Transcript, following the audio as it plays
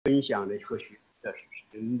分享的和学的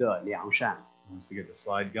神的良善。 Once we get the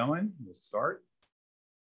slide going, we'll start.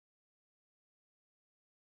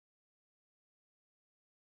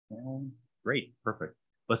 And great, perfect.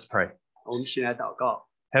 Let's pray. 我们一起来祷告。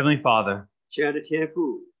 Heavenly Father, 亲爱的天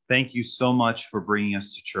父， thank you so much for bringing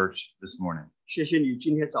us to church this morning. 谢谢你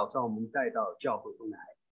今天早上我们带到教会中来，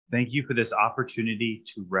 Thank you for this opportunity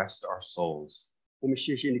to rest our souls, 我们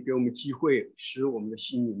谢谢你给我们机会，使我们的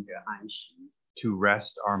心灵得安息， to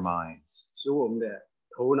rest our minds, 使我们的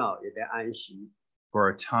头脑也得安息， for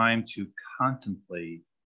a time to contemplate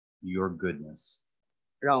your goodness.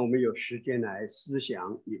 让我们有时间来思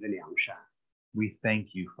想你的良善。 We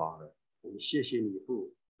thank you, Father, 我们谢谢你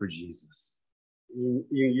父， for Jesus.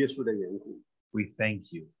 因耶稣的缘故， We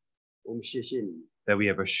thank you 我们谢谢你， that we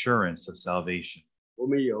have assurance of salvation, 我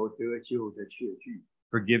们有得救的确据，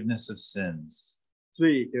 forgiveness of sins,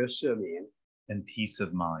 罪得赦免， and peace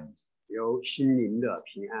of mind. 有心灵的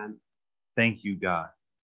平安。 Thank you, God,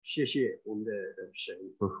 谢谢我们的神，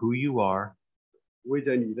 for who you are 为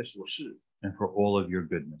着你的所事， and for all of your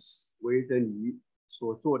goodness. 为着你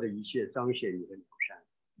所做的一切彰显你的良善。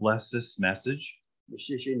 Bless this message. 也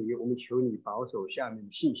谢谢你，我们求你保守下面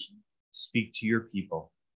的信息， Speak to your people.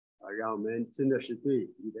 让我们真的是对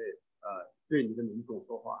你的民众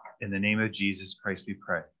说话。 In the name of Jesus Christ, we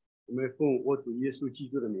pray. 我们奉我主耶稣基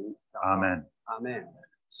督的名祷告。 Amen. 阿门。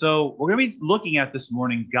 So we're going to be looking at this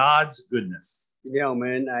morning God's goodness. 今天我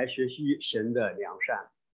们来学习神的良善。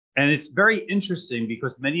 And it's very interesting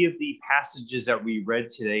because many of the passages that we read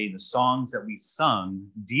today, the songs that we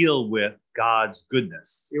sung, deal with God's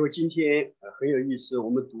goodness. 因为今天很有意思，我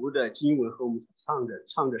们读的经文和我们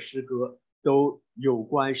唱的诗歌都有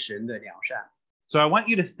关神的良善。 So I want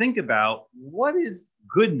you to think about what is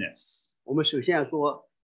goodness? 我们首先要说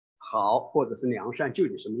好或者是良善究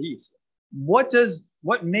竟什么意思？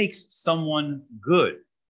 What makes someone good?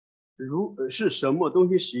 是什么东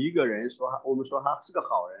西使一个人我们说他是个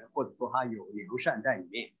好人，或者说他有良善在里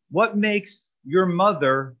面？ What makes your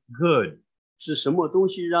mother good? 是什么东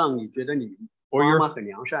西让你觉得你 Or 妈 your 妈很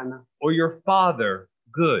良善呢？ or your father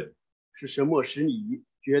good? 是什么使你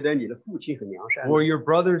觉得你的父亲很良善呢？ Or your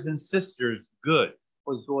brothers and sisters good?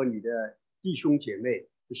 或者说你的弟兄姐妹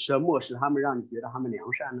是什么使他们让你觉得他们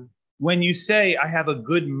良善呢？ When you say, I have a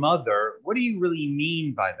good mother, what do you really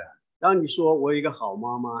mean by that? 当你说我有一个好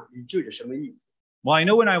妈妈，你究竟什么意思？ Well, I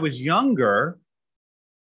know when I was younger,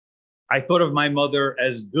 I thought of my mother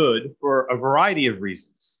as good for a variety of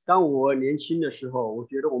reasons. 当我年轻的时候，我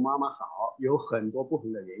觉得我妈妈好，有很多不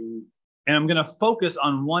同的原因， And I'm going to focus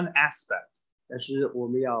on one aspect 但是我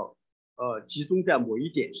们要集中在某一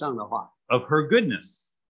点上的话， of her goodness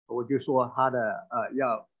我就说她的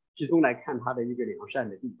要集中来看她的一个良善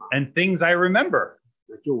的地方， and things I remember.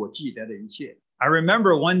 就我记得的一切。 I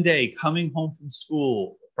remember one day coming home from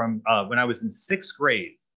school from when I was in 6th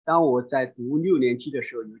grade 当我在读6年级的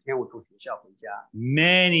时候，有一天我从学校回家，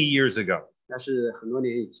 many years ago, 那是很多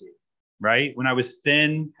年以前。 right? When I was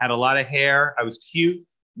thin, had a lot of hair, I was cute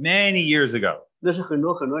many years ago. 那是很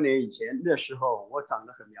多年以前，那时候我长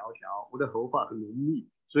得很苗条，我的头发很浓密，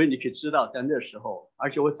所以你可以知道，在那时候，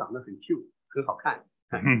而且我长得很 cute， 很好看。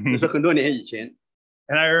那是很多年以前。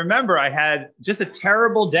 And I remember I had just a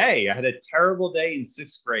terrible day. I had a terrible day in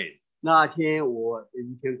 6th grade. 那天我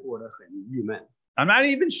一天过得很郁闷， I'm not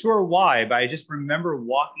even sure why, but I just remember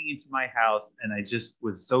walking into my house and I just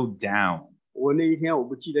was so down. 我那一天我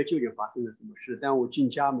不记得究竟发生了什么事，但我进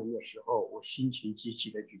家门的时候，我心情极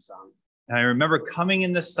其的沮丧。 And I remember coming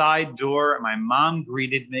in the side door and my mom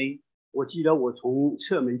greeted me 我记得我从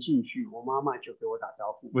侧门进去，我妈妈就给我打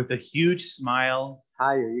招呼， with a huge smile.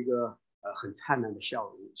 她有一个很灿烂的笑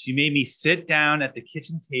容。 She made me sit down at the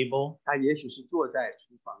kitchen table 她也许是坐在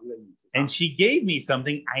厨房的椅子上 and，she gave me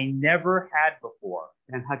something I never had before.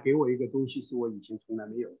 但她给我一个东西是我以前从来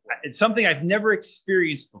没有过， It's something I've never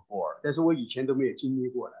experienced before. 但是我以前都没有经历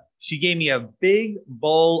过的。 She gave me a big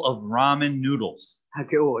bowl of ramen noodles. 她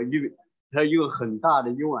给我她一个很大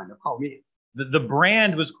的一碗的泡面， The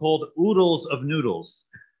brand was called Oodles of Noodles.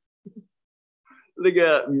 那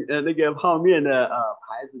个泡面的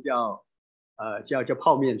牌子叫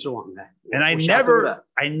泡面之王的。 And I 我下周的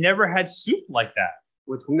never had soup like that.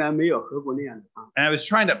 我从来没有喝过那样的汤。 And I was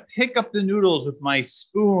trying to pick up the noodles with my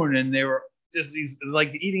spoon, and they were just these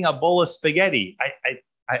like eating a bowl of spaghetti.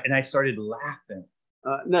 And I started laughing.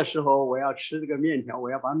 那时候我要吃这个面条，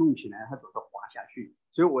我要把它弄起来，它总是滑下去，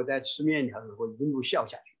所以我在吃面条的时候一路笑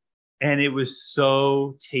下去， And it was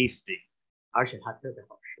so tasty. 而且它特别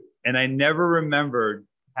好吃。 And I never remembered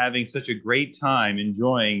having such a great time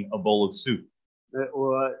enjoying a bowl of soup.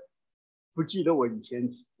 我不记得我以前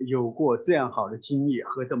有过这样好的经历，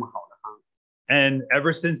喝这么好的汤。And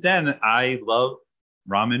ever since then, I love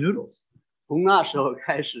ramen noodles. 从那时候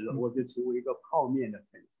开始，我就成为一个泡面的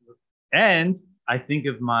粉丝。And I think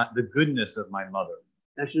of the goodness of my mother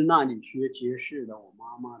但是那里却揭示了我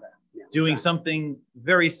妈妈的良 doing 善， something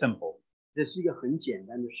very simple, 这是一个很简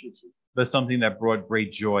单的事情， but something that brought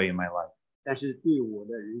great joy in my life, 但是对我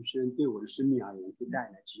的人生、对我的生命而言，会带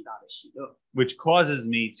来极大的喜乐。 which causes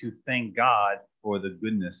me to thank God for the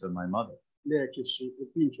goodness of my mother. 那就是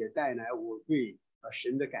并且带来我对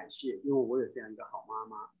神的感谢，因为我有这样一个好妈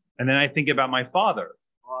妈。 And then I think about my father,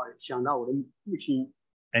 想到我的父亲，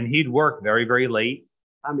 and he'd work very, very late.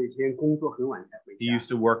 他每天工作很晚才回 He 家， used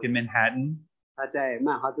to work in Manhattan, 他在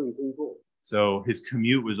曼哈顿工作， so his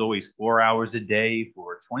commute was always 4 hours a day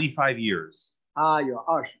for 25 years.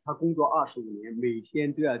 他工作25年，每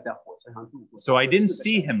天都要在火车上度过。 So I didn't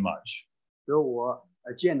see him much. 所以我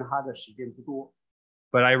见他的时间不多，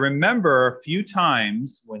 But I remember a few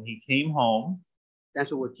times when he came home 但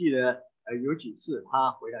是我记得有几次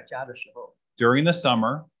他回到家的时候， during the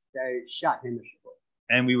summer, 在夏天的时候，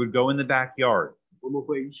 and we would go in the backyard, 我们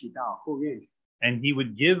会一起到后院去， and he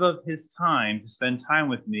would give of his time to spend time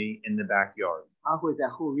with me in the backyard. 他会在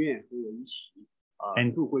后院和我一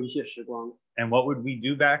起度过一些时光。 And what would we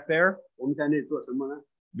do back there? 我们在那里做什么呢？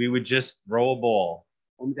 We would just throw a ball.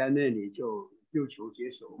 我们在那里就丢球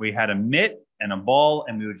接球。 We had a mitt and a ball,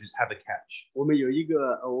 and we would just have a catch. 我们有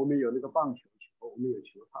那个棒球球，我们有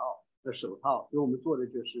球套的手套，所以我们做的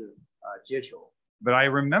就是接球。 But I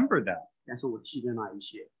remember that. 但是我记得那一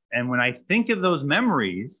些。 And when I think of those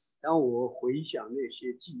memories, 当我回想那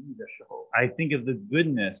些记忆的时候， I think of the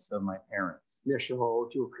goodness of my parents. 那时候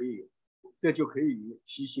就可以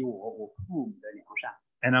提醒我父母的良善。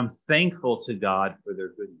 And I'm thankful to God for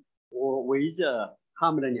their goodness. 我围着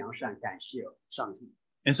他们的良善感谢上帝。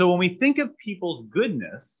 And so when we think of people's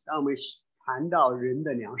goodness, 当我们谈到人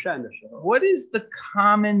的良善的时候， what is the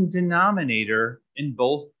common denominator in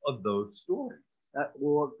both of those stories?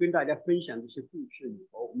 我跟大家分享这些故事里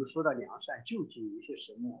头，我们说到良善究竟有一些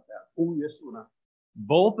什么的公约数呢？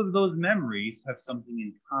 Both of those memories have something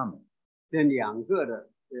in common. 这两个的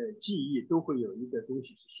记忆都会有一个东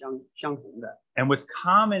西是相同的， And what's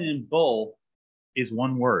common in both is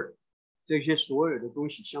one word, 这些所有的东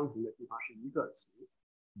西相同的地方是一个词，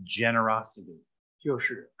 generosity, 就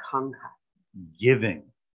是慷慨 giving.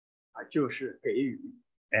 就是给予。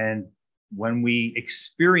 And when we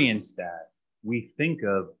experience that, we think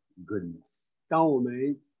of goodness. 当我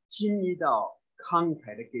们经历到慷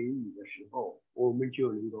慨的给予的时候，我们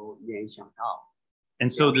就能够联想到。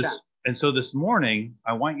 And so this morning,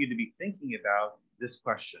 I want you to be thinking about this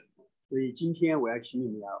question. 所以今天我要请你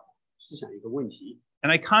们要思想一个问题。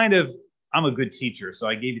 And I'm a good teacher, so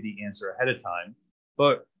I gave you the answer ahead of time.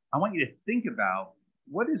 But I want you to think about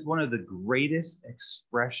what is one of the greatest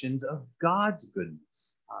expressions of God's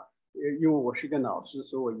goodness? 因为我是个老师，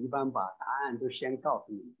所以我一般把答案都先告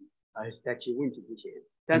诉你，在提问题之前。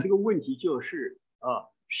但这个问题就是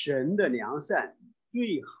神的良善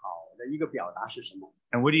最好的一个表达是什么？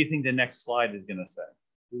 And what do you think the next slide is going to say?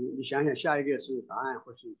 你想想下一个是答案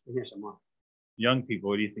会是出现什么？ Young people,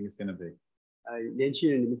 what do you think it's going to be? 年轻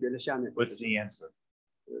人，你们觉得下面 What's the answer?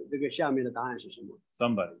 这个下面的答案是什么？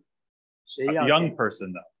 Somebody. 谁 A 要 young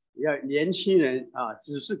person, though. 要年轻人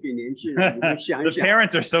只是给年轻人，你们想 The 一想，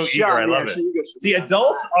 parents are so eager. I 下 love 面 it. 是一个什么 The 样的答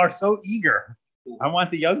adults 案 are so eager. I want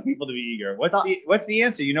the young people to be eager. What's the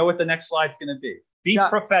answer? You know what the next slide's going to be. Be Yeah.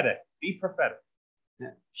 prophetic. Be prophetic.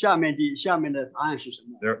 下面的答案是什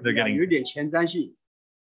么？ They're getting- 有点前瞻性。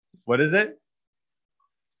 What is it?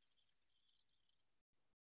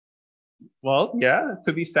 Well, yeah, it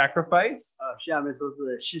could be sacrifice. 下面说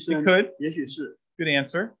是牺 You 牲， could. 也许是 Good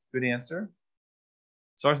answer. Good answer.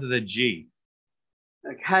 Starts with a G,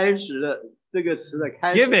 开始的这个词的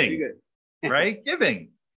开始 Giving 这个 right?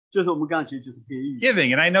 Giving. 就是我们刚才其实就是给予，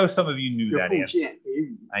 Giving. And I know some of you knew 就 that 奉 answer. 献给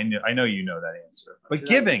予。 I know you know that answer. But 知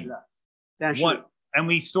道是 giving, 的但是 what? And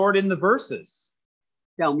we saw it in the verses.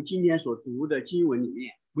 在我们今天所读的经文里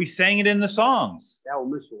面， We sang it in the songs. 在我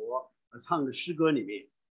们所唱的诗歌里面，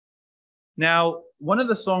 Now, one of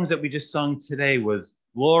the songs that we just sung today was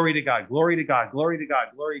Glory to God, Glory to God, Glory to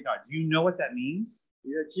God, Glory to God. Do you know what that means?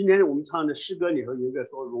 今天我们唱的诗歌里头有一个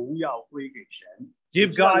说荣耀归给神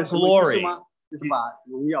Give 知道 God 是什么意思 glory. 吗？就是把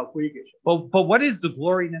荣耀归给神。 But what is the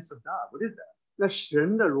gloriness of God? What is that? 那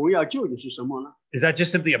神的荣耀究竟是什么呢？ Is that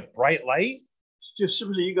just simply a bright light? 这是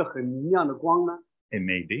不是一个很明亮的光呢？ It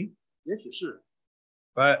may be. 也许是。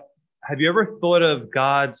 But have you ever thought of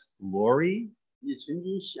God's glory 你曾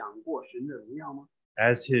经想过神的荣耀吗？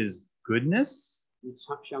 as his goodness? 你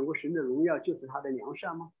想过神的荣耀就是他的良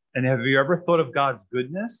善吗？ And have you ever thought of God's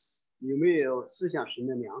goodness 有没有思想神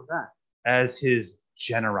的良善 as his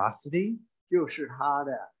generosity. 就是他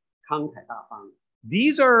的慷慨大方。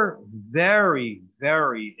 These are very,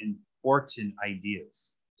 very important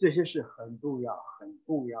ideas. 这些是很重要、很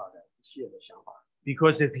重要的一些的想法。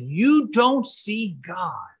 Because if you don't see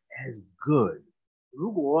God as good,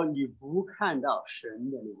 如果你不看到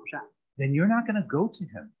神的良善， then you're not going to go to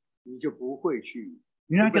him. 你就不会去，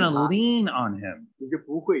 You're not going to 跟他， lean on him. 你就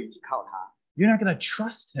不会依靠他， You're not going to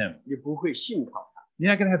trust him. 你不会信靠他， You're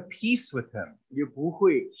not going to have peace with him. 你就不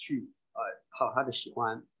会去讨他的喜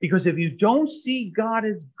欢。 Because if you don't see God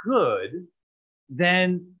as good,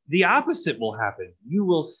 then the opposite will happen. You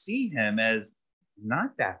will see him as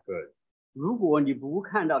not that good. 如果你不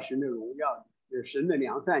看到神的荣耀、神的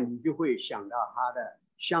良善，你就会想到他的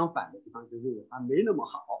相反的地方，就是他没那么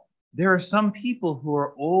好。 There are some people who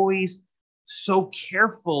are always so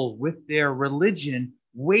careful with their religion,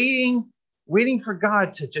 waiting for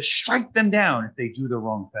God to just strike them down if they do the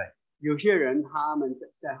wrong thing. 有些人他们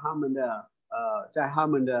在他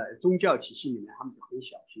们的宗教体系里面，他们就很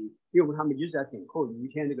小心，因为他们一直在等候有一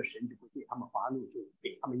天这个神就会对他们发怒，就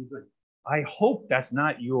给他们一顿。 I hope that's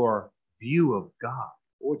not your view of God,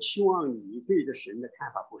 我期望你对这神的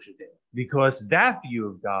看法不是这样， because that view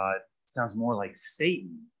of God sounds more like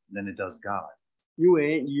Satan than it does God. 因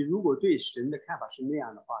为你如果对神的看法是那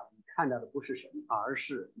样的话，你看到的不是神，而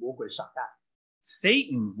是魔鬼撒旦。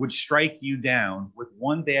 Satan would strike you down with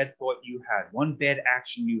one bad thought you had, one bad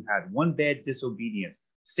action you had, one bad disobedience.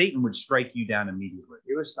 Satan would strike you down immediately.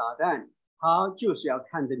 因为撒旦他就是要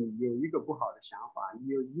看着你有一个不好的想法，你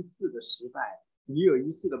有一次的失败，你有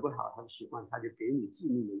一次的不讨他的喜欢，他就给你致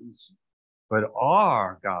命的一击。 But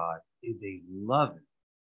our God is a loving,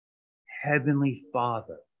 heavenly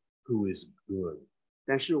Father who is good.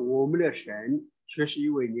 但是我们的神却是一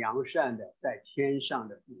位良善的，在天上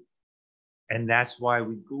的父， And that's why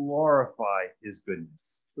we glorify his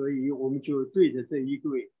goodness. 所以我们就对着这一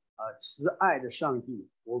位慈爱的上帝，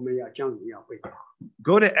我们要将荣耀归给他。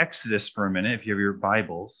 Go to Exodus for a minute if you have your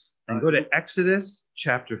Bibles, and go to Exodus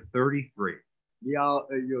chapter 33. 你要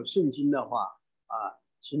有圣经的话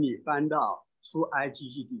请你翻到出埃及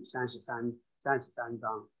记第33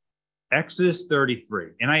章。 Exodus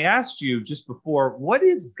 33. And I asked you just before, what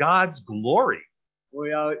is God's glory? 我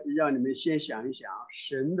要让你们先想一想，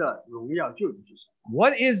神的荣耀究竟是什么？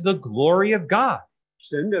 What is the glory of God?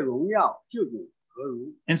 神的荣耀究竟何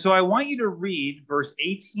如？ And so I want you to read verse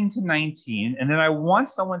 18 to 19, and then I want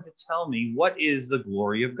someone to tell me what is the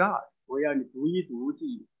glory of God. 我要你读一读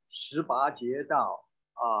第18节到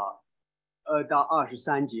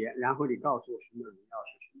23节，然后你告诉我神的荣耀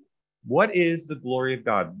是什么？ What is the glory of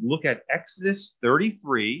God? Look at Exodus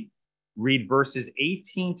 33, read verses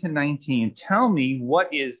 18 to 19. Tell me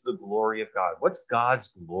what is the glory of God? What's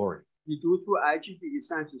God's glory? 你读出埃及记第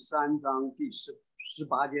33章第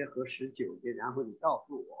18节和19节，然后你告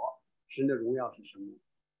诉我神的荣耀是什么？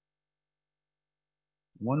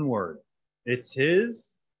 One word. It's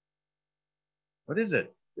his. What is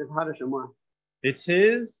it? 这是他的什么？ It's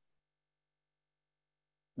his.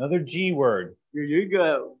 Another G word. 有一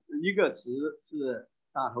个词是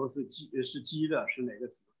大头是鸡的，是哪个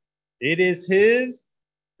词？ It is his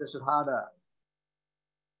这是他的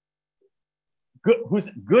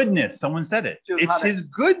goodness. Someone said it. It's his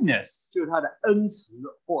goodness. 就是他的恩慈，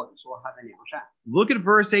或者说他的良善。 Look at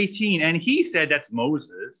verse 18. And he said, that's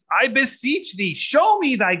Moses, I beseech thee, show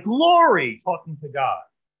me thy glory, talking to God.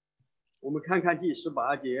 我们看看第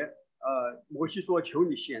18节，摩西说：“求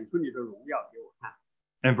你显出你的荣耀给我看。”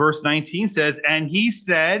 And verse 19 says, and he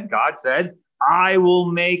said, God said, I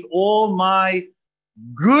will make all my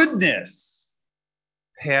goodness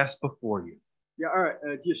pass before you. 第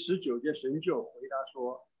19节，神就回答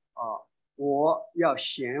说：“我要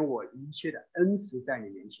显我一切的恩慈在你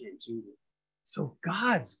面前经过。” So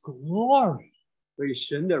God's glory, 所以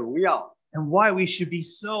神的荣耀， and why we should be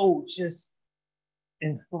so just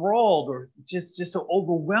enthralled or just so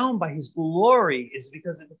overwhelmed by his glory is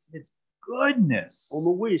because of his goodness. 我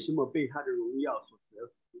们为什么被他的荣耀所折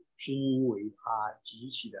服？是因为他极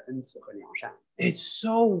其的恩慈和良善。 It's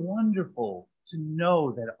so wonderful to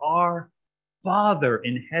know that our Father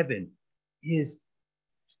in heaven is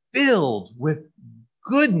filled with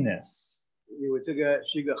goodness. 因为这个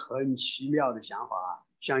是一个很奇妙的想法。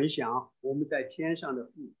想一想，我们在天上的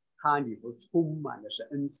父，他里头充满的是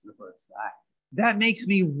恩慈和慈爱。 That makes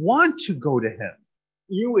me want to go to him.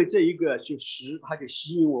 因为这一个他就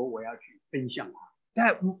吸引我，我要去分享他。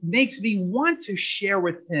 That makes me want to share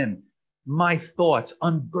with him my thoughts,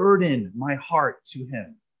 unburden my heart to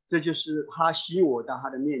him. 这就是他吸引我到他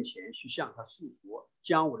的面前去向他诉说，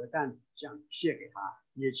将我的担子向卸给他，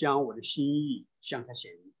也将我的心意向他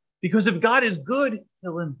显明。Because if God is good,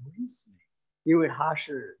 he'll embrace me. 因为他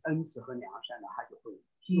是恩慈和良善的，他就会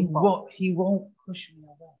He 拥抱我 he won't push me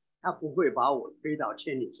away. 他不会把我推到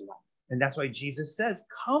千里之外。 And that's why Jesus says,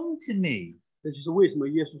 come to me 这就是为什么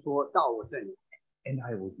耶稣说到我这里， and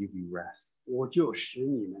I will give you rest. 我就使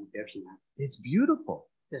你们得平安。 It's beautiful.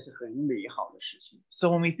 这是很美好的事情。 So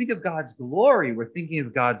when we think of God's glory, we're thinking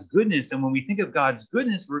of God's goodness. And when we think of God's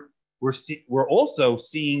goodness, we're also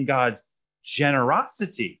seeing God's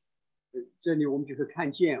generosity. 这里我们就会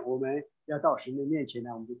看见，我们要到神的面前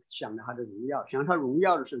呢，我们就想着他的荣耀，想他荣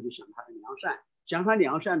耀的时候就想他的良善，想他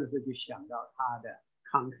良善的时候就想到他的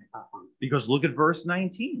慷慨大方。 Because look at verse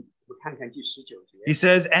 19. 我们看看第19 He 节，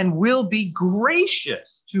 says, and will be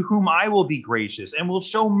gracious to whom I will be gracious, and will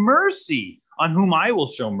show mercy on whom I will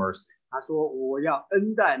show mercy. 他说我要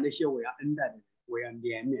恩待那些我要恩待的人，我要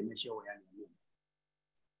怜悯那些我要怜悯的。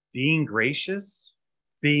 Being gracious,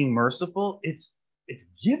 being merciful, it's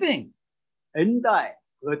giving. 恩待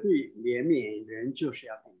和对怜悯人就是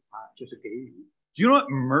要给他，就是给予。 Do you know what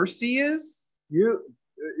mercy is? 你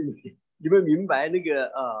们明白那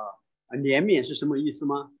个怜悯是什么意思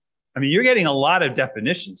吗？ I mean, you're getting a lot of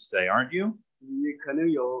definitions today, aren't you? 你可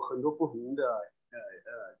能有很多不同的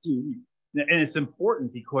定义。 And it's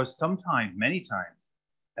important because sometimes, many times,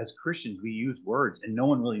 as Christians, we use words and no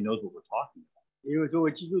one really knows what we're talking about. 因为作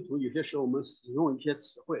为基督徒，有些时候我们使用一些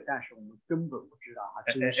词汇，但是我们根本不知道它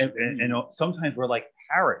真实的意义。 And sometimes we're like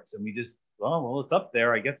parrots and we just, well, it's up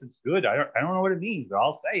there. I guess it's good. I don't know what it means, but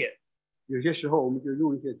I'll say it. 有些时候我们就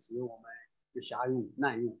用一些词，我们就瞎用、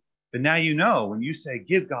滥用。 But now you know when you say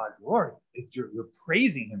give God glory, you're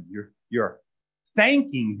praising him. You're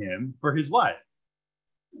thanking him for his what?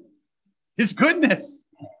 His goodness.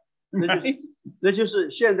 Right? 那就是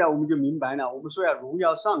现在我们就明白了，我们说要荣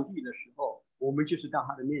耀上帝的时候，我们就是到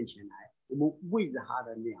他的面前来，我们为着他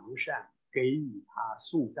的良善给予他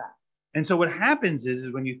颂赞。 And so what happens is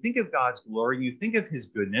when you think of God's glory, you think of his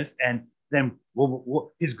goodness, and then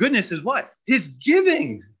his goodness is what? His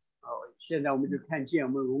giving. 现在我们就看见，我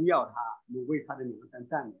们荣耀他，我们为他的良善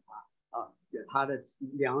赞美他他的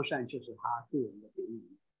良善就是他对我们的给予。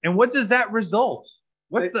 And what does that result?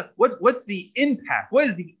 What's the impact? What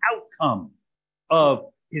is the outcome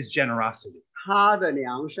of his generosity? 他的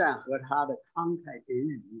良善和他的慷慨给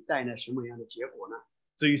予带来什么样的结果呢？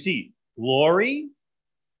 So you see, glory,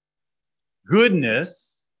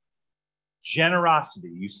 goodness, generosity.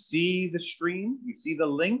 You see the stream? You see the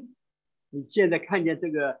link? 你现在看见这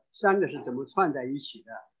个三个是怎么串在一起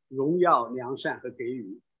的？荣耀、良善和给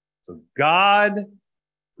予。 So God,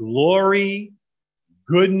 glory,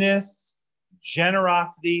 goodness,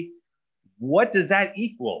 generosity. What does that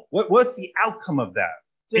equal? What's the outcome of that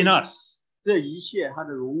in us? 这一切，他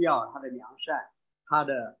的荣耀、他的良善、他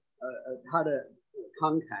的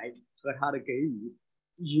慷慨和他的给予，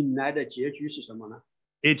引来的结局是什么呢？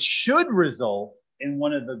 It should result in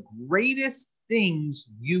one of the greatest things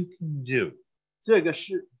you can do. 这个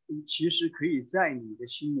是其实可以在你的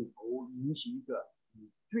心里头引起一个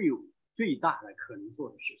最大的可能做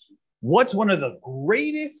的事情。 What's one of the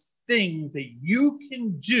greatest things that you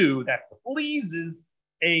can do that pleases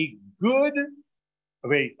a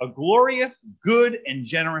glorious, good, and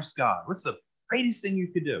generous God? What's the greatest thing you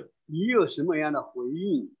could do? 你有什么样的回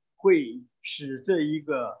应会使这一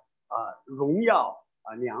个荣耀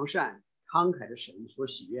良善、慷慨的神所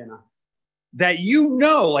喜悦呢？ That you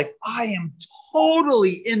know, like, I am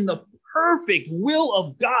totally in the perfect will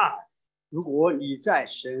of God. 如果你在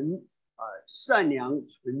神善良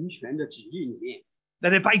纯全的旨意里面，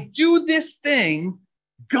 That if I do this thing,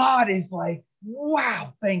 God is like,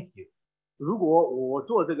 wow, thank you. 如果我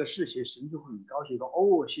做这个事情，神就会很高兴说：“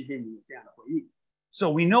哦，谢谢你有这样的回应。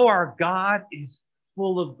 So we know our God is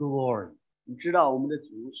full of glory, ”你知道我们的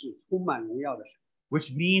主是充满荣耀的神，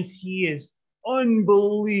 which means he is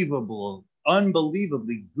unbelievably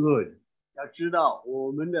good. 要知道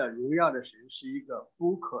我们的荣耀的神是一个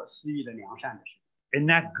不可思议的良善的神， And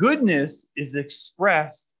that goodness is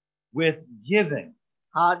expressed with giving.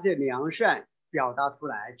 他的良善表达出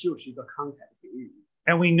来就是一个慷慨的给予。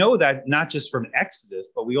 And we know that not just from Exodus,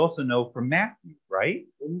 but we also know from Matthew, right?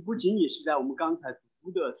 我们不仅仅是在我们刚才读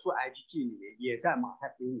的出埃及记里面，也在马太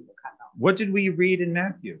福音里头看到。 What did we read in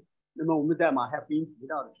Matthew? 那么我们在马太福音提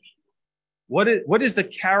到的是什么？ What is the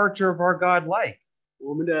character of our God like?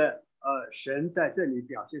 我们的神在这里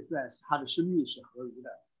表现出来，他的生命是何如的？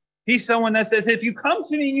 He's someone that says, if you come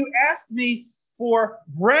to me and you ask me for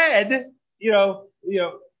bread,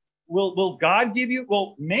 will God give you?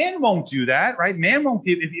 Well, man won't do that, right? Man won't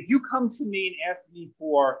give. If you come to me and ask me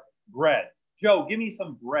for bread, Joe, give me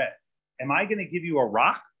some bread. Am I going to give you a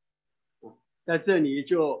rock? 在这里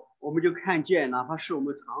就我们就看见，哪怕是我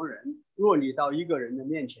们常人，若你到一个人的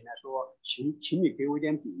面前来说，请你给我一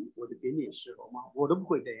点饼，我就给你石头吗？我都不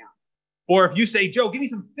会这样。Or if you say, Joe, give me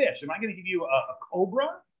some fish, am I going to give you a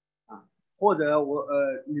cobra? 或者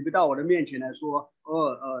你们到我的面前来说，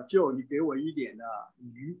就你给我一点的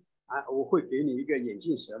鱼啊，我会给你一个眼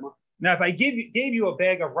镜蛇吗？ Now, if I gave you a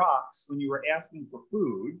bag of rocks when you were asking for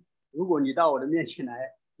food, 如果你到我的面前来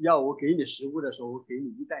要我给你食物的时候，我给你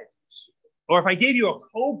一袋子食物。 or if I gave you a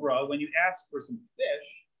cobra when you asked for some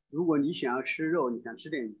fish, 如果你想要吃肉，你想吃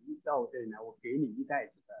点鱼，到我这里来，我给你一袋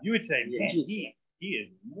子的 you would say, 眼 man, 镜蛇。 he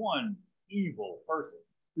is one evil person.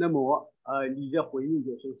 那么你的回应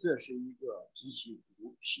就是这是一个极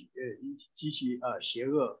其邪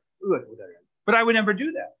恶恶毒的人。 But I would never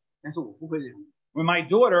do that. 但是我不会这样。 When my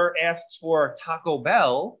daughter asks for Taco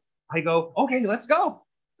Bell, I go, okay, let's go.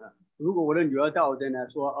 如果我的女儿到我这里来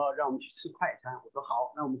说，让我们去吃快餐，我说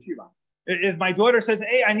好，那我们去吧。 If my daughter says,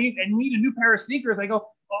 hey, I need a new pair of sneakers, I go,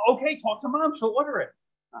 okay, talk to mom, she'll order it.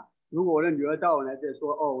 如果我的女儿到我来这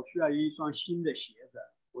说，我需要一双新的鞋子，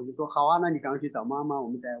我就说好啊，那你赶快去找妈妈，我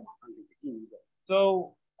们在网上给你订一个。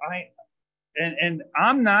 So and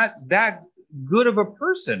I'm not that good of a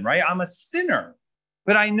person, right? I'm a sinner,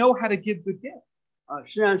 but I know how to give good gifts.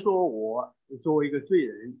 虽然说我作为一个罪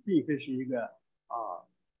人，并非是一个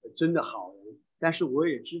真的好人，但是我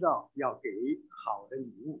也知道要给好的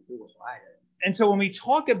礼物给我所爱的人。 And so when we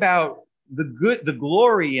talk about the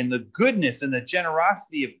glory and the goodness and the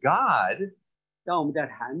generosity of God, 当我们在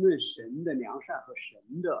谈论神的良善和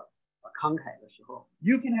神的慷慨的时候，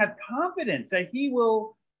 you can have confidence that He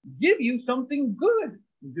will give you something good.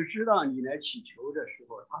 你就知道你来祈求的时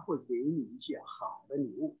候，他会给你一些好的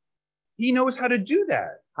礼物。 He knows how to do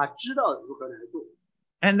that. 他知道如何来做，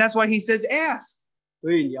 And that's why He says, ask,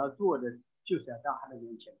 所以你要做的就是要到他的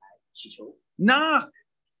面前来祈求， knock,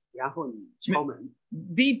 然后你敲门，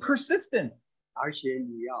 be persistent. 而且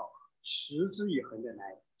你要持之以恒的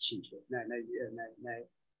来请求，来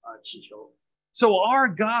祈求。 So our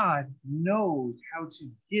God knows how to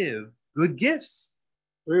give good gifts.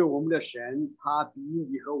 所以我们的神他比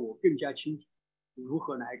你和我更加清楚如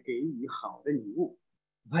何来给予好的礼物。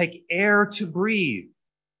 Like air to breathe,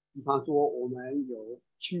 比方说，我们有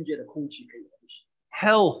清洁的空气可以呼吸，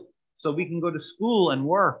 health, so we can go to school and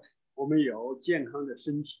work, 我们有健康的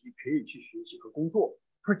身体可以去学习和工作，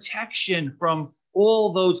 protection from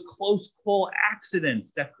all those close call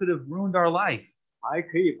accidents that could have ruined our life. 还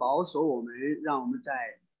可以保守我们，让我们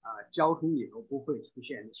在交通里头不会出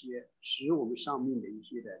现一些使我们丧命的一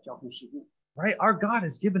些的交通事故。 Right? Our God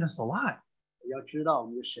has given us a lot. 要知道，我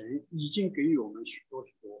们的神已经给予我们许多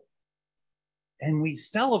许多， And we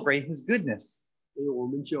celebrate His goodness. 所以我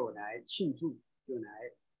们就来庆祝，就来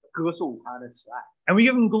歌颂他的慈爱。 And we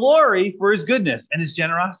give Him glory for His goodness and His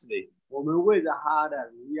generosity. 我们为着他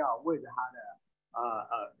的荣耀，为着他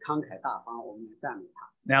的慷慨大方，我们来赞美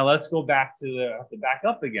他。 Now let's go back to back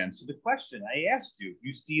up again. So the question I asked you,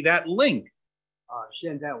 you see that link.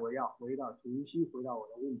 现在我要重新回到我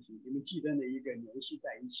的问题，你们记得那一个联系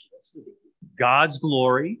在一起的4点： God's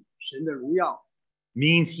glory 神的荣耀，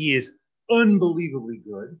 means He is unbelievably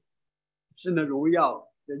good. 神的荣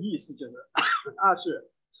耀的意思就是，它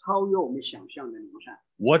是超越我们想象的良善。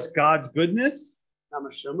 What's God's goodness? 那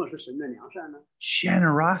么什么是神的良善呢？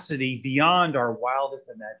 Generosity beyond our wildest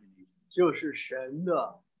imagination. 就是神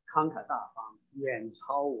的慷慨大方，远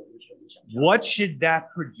超我们所能想象。 What should that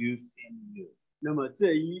produce in you? 那么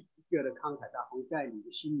这一个的慷慨大方在你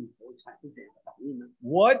的心里头产生怎样的反应呢？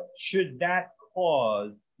 What should that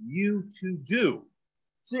cause you to do?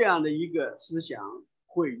 这样的一个思想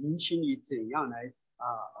会引起你怎样来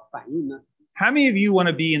反应呢？ How many of you want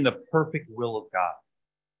to be in the perfect will of God?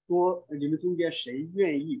 说你们中间谁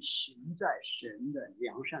愿意行在神的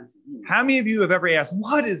良善旨意里？ How many of you have ever asked,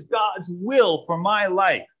 what is God's will for my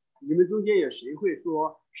life? 你们中间有谁会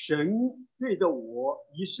说神对着我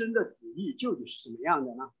一生的旨意究竟是什么样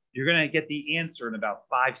的呢？ You're going to get the answer in about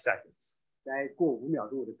 5 seconds. 再过5秒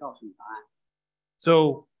钟，我就告诉你答案。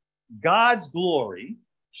 So God's glory,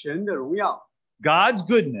 神的荣耀， God's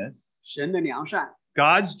goodness, 神的良善，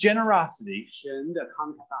 God's generosity 神的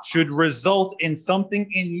慷慨大方， should result in something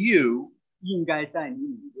in you 应该在你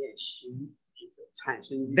里面产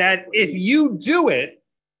生一个 that 回 if 应。 you do it,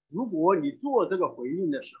 如果你做这个回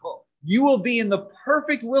应的时候， you will be in the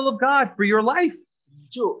perfect will of God for your life. 你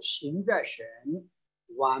就行在神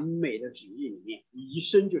完美的旨意里面，你一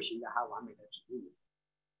生就行在他完美的旨意里面。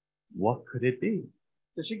 What could it be?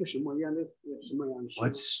 这是一个什么样的事呢？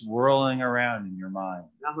 What's swirling around in your mind?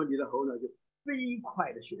 然后你的头脑就飞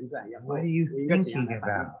快的旋转，要说 What are you 我应该怎样 thinking 来反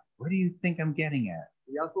应？ about? What do you think I'm getting at?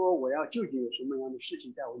 你要说我要究竟有什么样的事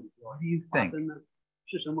情在我里头 What do you 发 think? 生呢？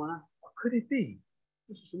是什么呢？ What could it be?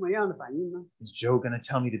 这是什么样的反应呢？ Is Joe going to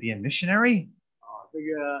tell me to be a missionary? 这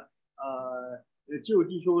个旧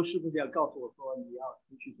弟兄是不是要告诉我说你要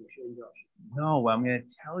出去做宣教士？ No, what I'm going to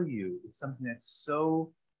tell you is something that's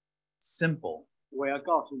so simple, 我要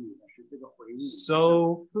告诉你的是，这个回应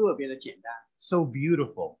so 特别的简单， so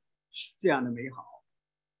beautiful. 这样的美好，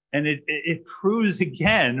 And it proves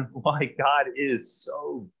again why God is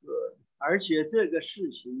so good. 而且这个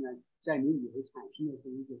事情呢，在你里头产生的这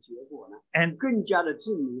一个结果呢， And 更加的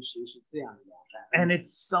证明神是这样的良善。 and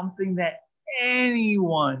it's something that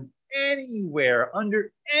anyone, anywhere,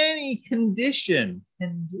 under any condition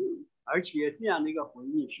can do. 而且这样的一个回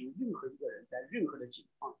应是任何一个人在任何的情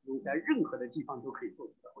况之中，在任何的地方都可以做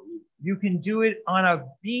出的回应。 You can do it on a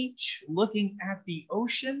beach looking at the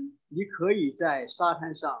ocean. 你可以在沙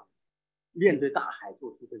滩上面对大海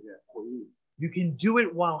做出这个回应， You can do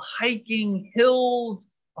it while hiking hills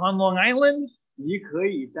on Long Island. 你可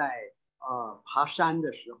以在爬山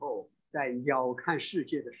的时候，在遥看世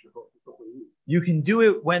界的时候做回应， You can do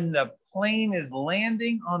it when the plane is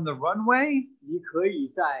landing on the runway. 你可以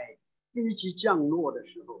在飞机降落的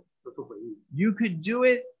时候做出回应， You could do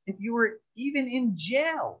it if you were even in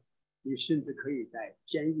jail. 你甚至可以在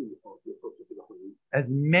监狱里头也做出这个回应。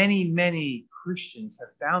 As many Christians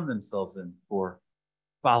have found themselves in for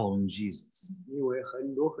following Jesus. 因为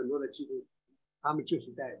很多的基督徒，他们就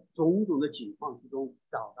是在种种的境况之中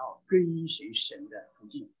找到跟随神的途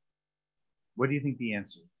径。 What do you think the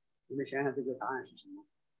answer is? 你们想想这个答案是什么？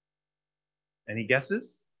 Any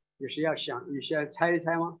guesses? 也是要想，你先猜一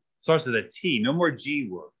猜吗？ Starts with a T. No more G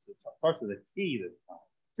words. It starts with a T this time.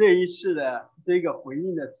 这一次的这个回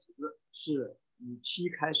应的词是以T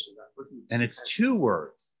开始的，不是以 T And it's 开始 two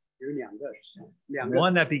words. 有两个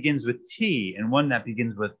One that begins with T and one that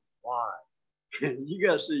begins with Y. 一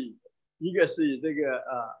个是以这个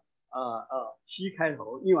T 开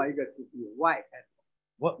头，另外一个是以 Y 开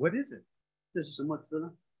头。 What is it? 这是什么词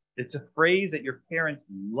呢？ It's a phrase that your parents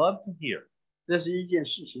love to hear 这是一件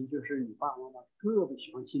事情，就是你爸爸妈妈特别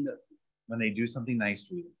喜欢听的词。 when they do something nice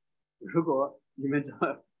for you. 如果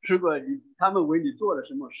他们为你做了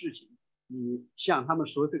什么事情，你向他们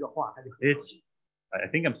说这个话，他就很高 It's 兴。 I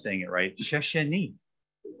think I'm saying it right. Shesheni.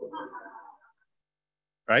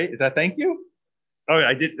 Right? Is that thank you? Oh,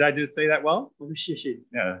 did I just say that well? 我说谢谢你，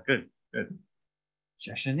 Yeah, good.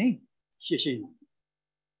 Shesheni. 谢谢你，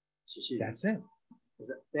谢谢你。 That's it. 我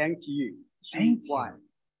说 Thank you, Thank Why？ you.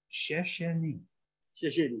 Shesheni. 谢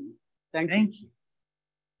谢你 ，Thank you。 Thank you.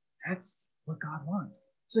 That's what God wants.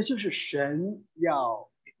 这就是神要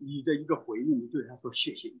你的一个回应，你对他说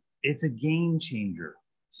谢谢你。 It's a game changer.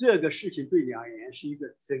 这个事情对你而言是一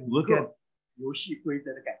个整 Look at 个游戏规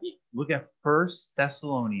则的改变。 Look at 1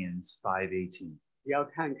 Thessalonians 5:18. 你要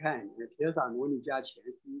看看帖撒罗尼迦前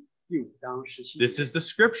书第5章17 This 节， is the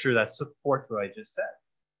scripture that supports what I just said.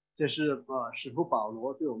 这是使徒保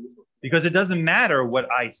罗对我们所说的。 Because it doesn't matter what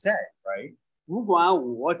I say, right? 不管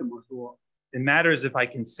我怎么说， It matters if I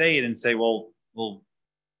can say it and say, well,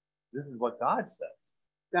 this is what God says.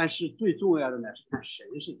 但是最重要的呢是看神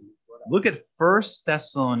是怎么说的。 Look at 1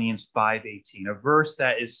 Thessalonians 5:18, a verse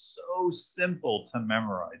that is so simple to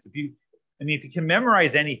memorize. If you can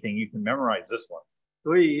memorize anything, you can memorize this one.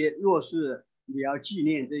 所以，若是你要纪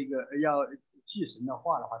念这个要记神的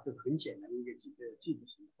话的话，这很简单的一个记住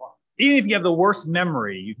神的话， Even if you have the worst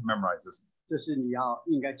memory, you can memorize this one. 这是你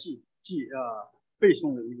应该背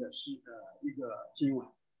诵的一个经文。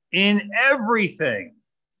 In everything,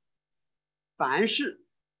 凡事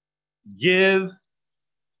give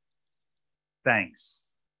thanks.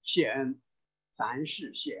 谢恩，凡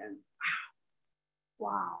事谢恩。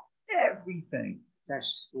哇， Everything. 在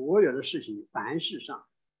所有的事情，凡事上，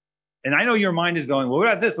 And I know your mind is going, well, what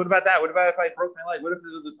about this? What about that? What about if I broke my leg? What if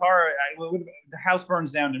the car, what if the house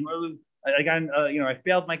burns down? And I got, I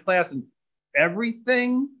failed my class and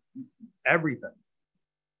everything.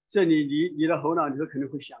 这里你的头脑里头可能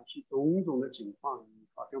会想起种种的情况，你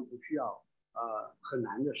好像不需要很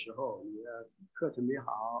难的时候，你的课程没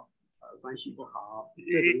好，关系不好，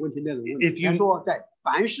这种问题那种问题。他说在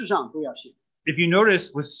凡事上都要谢。 If you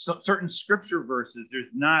notice with certain scripture verses,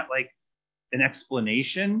 there's not like an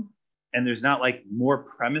explanation and there's not like more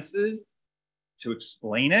premises to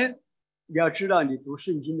explain it. 你要知道，你读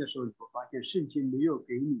圣经的时候，你会发现圣经没有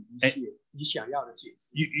给你一些你想要的解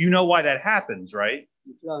释。 You know why that happens, right?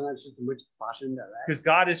 你知道那是怎么发生的？来， Because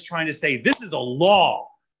God is trying to say, this is a law.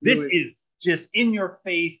 This is just in your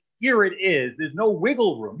face. Here it is. There's no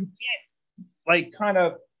wiggle room. You can't like kind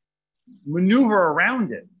of maneuver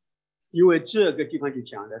around it. 因为这个地方就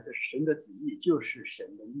讲的是神的旨意，就是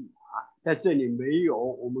神的律法，在这里没有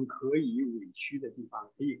我们可以委屈的地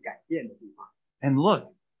方，可以改变的地方。And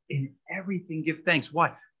look, in everything give thanks.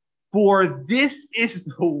 Why? For this is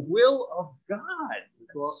the will of God.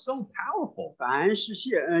 That's so powerful. 凡事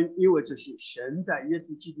谢恩，因为这是神在耶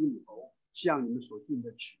稣基督里头向你们所定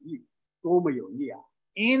的旨意，多么有力啊！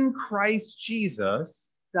 In Christ Jesus,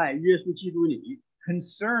 在耶稣基督里，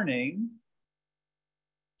 concerning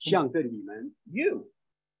向着你们， you.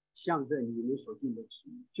 向着你们所定的旨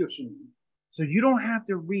意，就是你。 So you don't have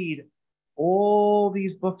to read all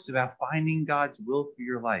these books about finding God's will for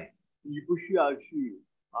your life. 你不需要去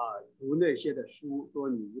读那些的书，说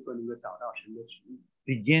你如果能够找到神的旨意，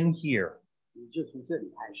 Begin here. 你就从这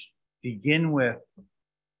里开始， Begin with,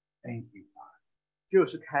 thank you, God. 就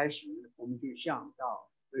是开始，我们就向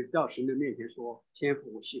到神的面前说：天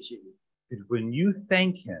父，我谢谢你。 Because when you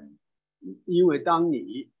thank Him, 因为当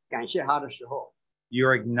你感谢他的时候，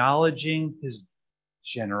 you're acknowledging His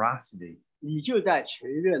generosity. 你就在承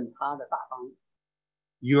认他的大方，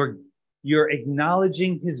 You're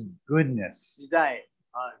acknowledging His goodness, 你在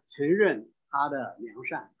承认他的良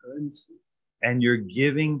善和恩慈， and you're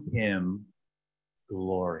giving Him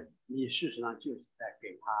glory. 你事实上就是在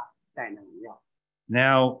给他带来荣耀。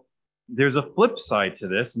 Now, there's a flip side to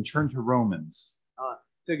this, and turn to Romans.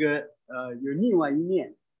 这个有另外一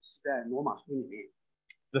面是在罗马书里面。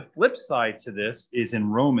 The flip side to this is in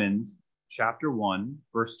Romans chapter 1,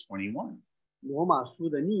 verse 21. 罗马书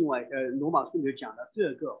的罗马书里头讲的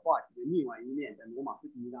这个话题的另外一面，在罗马书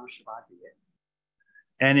第1章18节。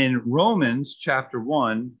 And in Romans chapter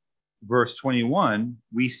 1, verse 21,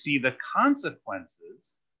 we see the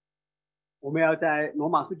consequences 我们要在罗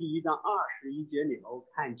马书第1章21节里头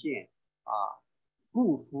看见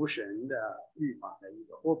不服神的律法的一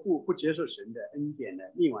个，或不接受神的恩典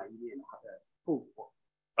的另外一面，它的后果，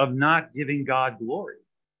 of not giving God glory.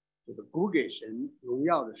 就是不给神荣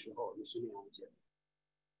耀的时候，也是那样子。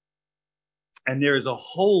 And there is a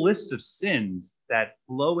whole list of sins that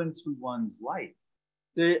flow into one's life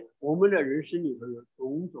所以我们的人生里头有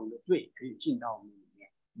种种的罪可以进到我们里面。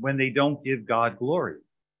 when they don't give God glory.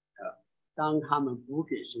 当他们不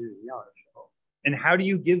给神荣耀的时候， And how do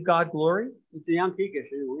you give God glory? 你怎样可以给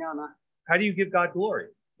神荣耀呢？ How do you give God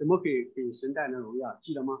glory? 怎么给神带来荣耀？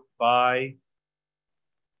记得吗？ By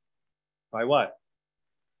what?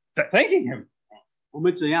 Thanking Him. 我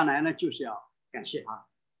们怎样来呢？就是要感谢他。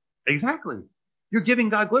 Exactly. You're giving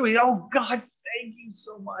God glory. Oh, God, thank you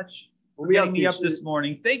so much 我 for 们要 getting 给 me up 神 this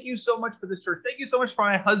morning. Thank you so much for this church. Thank you so much for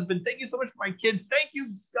my husband. Thank you so much for my kids. Thank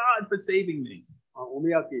you, God, for saving me. 我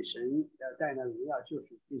们要给神带来荣耀，就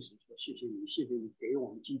是对神说：谢谢你，谢谢你给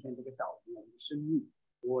我们今天这个早晨，我们的生命，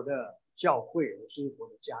我的教会，我生活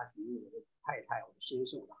的家庭，我的太太，我的先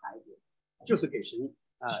生，我的孩子，就是给神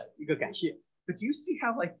一个感谢。 But do you see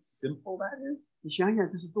how simple that is? 你想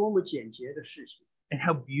想，这是多么简洁的事情， And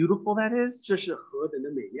how beautiful that is? 这是何等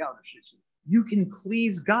的美妙的事情。 You can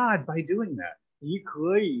please God by doing that. 你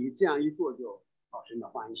可以这样一做，就讨神的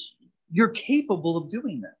欢喜。 You're capable of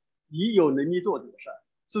doing that. 你有能力做这个事儿，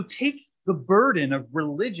 So take the burden of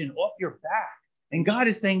religion off your back. And God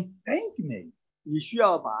is saying, thank me. 你需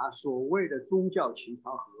要把所谓的宗教情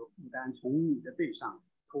操和负担从你的背上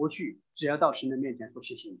脱去，只要到神的面前说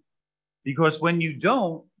谢谢你。 Because when you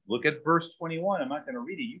don't, look at verse 21. I'm not going to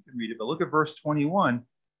read it. You can read it, but look at verse 21.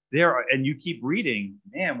 And you keep reading,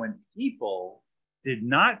 man, when people did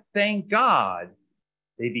not thank God,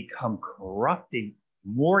 they become corrupting,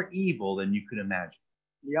 more evil than you could imagine.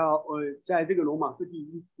 你要在这个罗马书第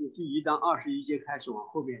1章21节开始往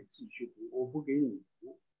后面自己去读，我不给你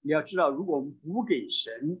读。你要知道，如果我们不给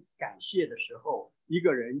神感谢的时候，一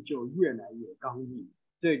个人就越来越刚硬，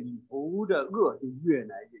这里头的恶就越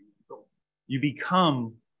来越严重， You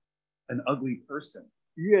become an ugly person,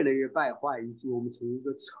 越来越败坏，以及我们成为一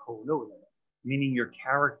个丑陋的人。 meaning your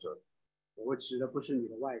character. 我指的不是你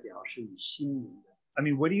的外表，是你心灵的。 I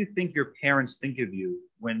mean, what do you think your parents think of you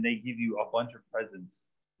when they give you a bunch of presents?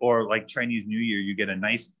 Or like Chinese New Year, you get a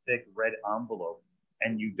nice thick red envelope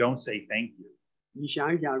and you don't say thank you. 你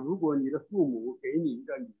想一想，如果你的父母给你一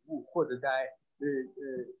个礼物，或者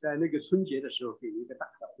在那个春节的时候给你一个大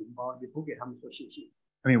的红包，你不给他们说谢谢，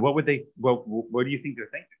 I mean, what do you think they're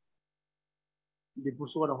thinking? 你不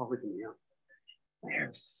说的话会怎么样？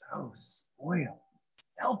 They're so spoiled,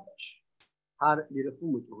 selfish. 你的父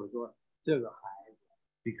母就会说这个孩子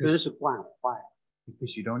真 Because 是惯坏了，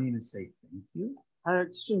 you don't even say thank you. 他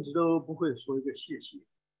甚至都不会说一个谢谢。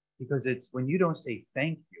 Because it's when you don't say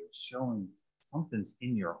thank you, it's showing something's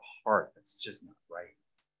in your heart that's just not right.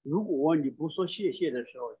 如果你不说谢谢的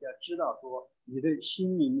时候，就要知道说你的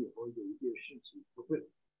心灵里头有一件事情不对。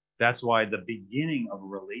 That's why the beginning of a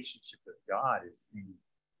relationship with God is saying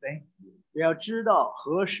thank you. 你要知道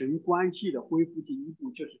和神关系的恢复第一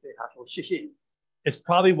步就是对他说谢谢你。It's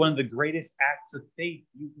probably one of the greatest acts of faith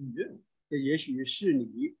you can do. 这也许是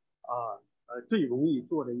你最容易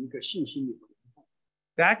做的一个信心里的。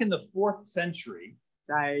 Back in the 4th century,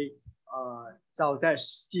 早在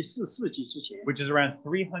第4世纪之前， which is around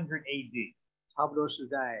 300 AD, 差不多是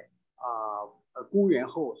在公元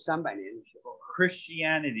后300年的时候，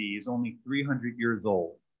 Christianity is only 300 years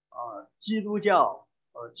old.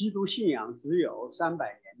 基督信仰只有300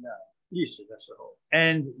年的历史的时候，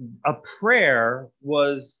 And a prayer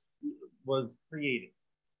was created.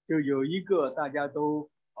 就有一个大家都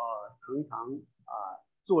常常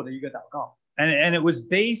做的一个祷告， And it was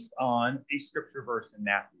based on a scripture verse in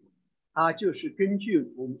Matthew. 它就是根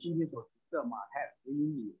据我们今天所读的马太福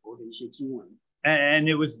音里头的一些经文。 And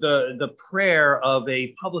it was the prayer of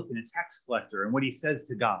a publican, a tax collector, and what he says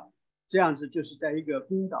to God. 这样子就是在一个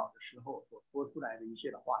公祷的时候所说出来的一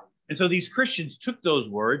些的话语。 And so these Christians took those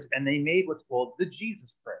words and they made what's called the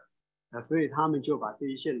Jesus prayer. 所以他们就把这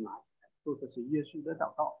一些拿起来，说的是耶稣的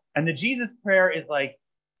祷告。 And the Jesus prayer is like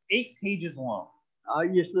 8 pages long. 而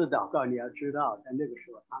耶稣的祷告，你要知道，在那个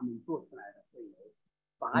时候他们做出来的会有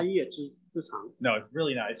8页之长。 No, it's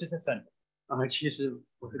really not. It's just a sentence. 其实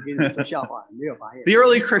我是跟你说笑话，没有8页。 The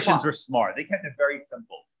early Christians were smart. They kept it very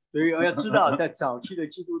simple. 所以要知道，在早期的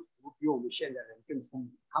基督徒比我们现在人更聪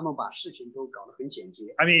明，他们把事情都搞得很简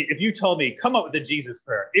洁。 I mean, if you told me, come up with the Jesus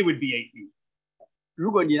prayer, it would be 8 pages.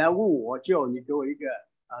 如果你来问我，你给我一个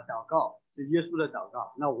祷告，是耶稣的祷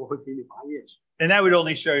告，那我会给你8页纸。 And that would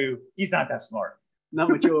only show you he's not that smart, 那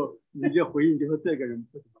么你就回应，就说这个人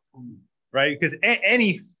不怎么聪明。 right? Because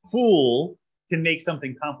any fool can make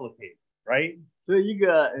something complicated, right? 所以一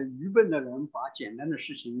个愚笨的人把简单的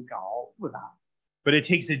事情搞复杂， But it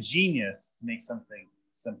takes a genius to make something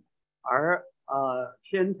simple. 而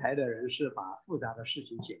天才的人是把复杂的事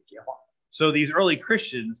情简洁化。 So these early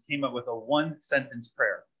Christians came up with a 1-sentence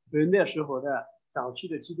prayer. 所以那时候的早期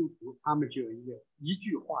的基督徒，他们就有一个一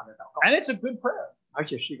句话的祷告， And it's a good prayer. 而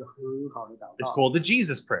且是一个很好的祷 It's 告， called the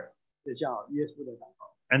Jesus prayer. 这叫耶稣的祷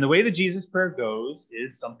告。 And the way the Jesus prayer goes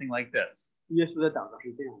is something like this. 耶稣的祷告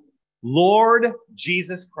是这样的： Lord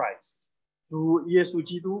Jesus Christ, 主耶稣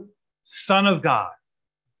基督， Son of God,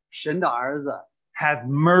 神的儿子， have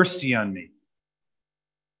mercy on me,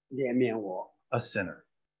 怜悯我， a sinner.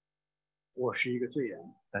 我是一个罪人，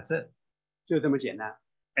 That's it. 就这么简单。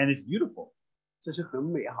 And it's beautiful. 这是很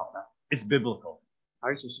美好的， It's biblical.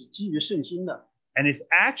 而且是基于圣经的， And it's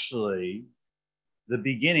actually the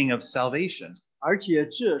beginning of salvation. 而且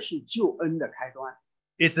这是救恩的开端。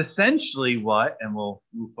 It's essentially what, and we'll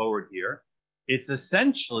move forward here, it's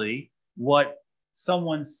essentially what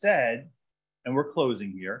someone said, and we're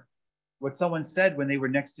closing here, what someone said when they were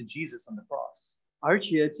next to Jesus on the cross. 而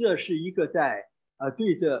且这是一个在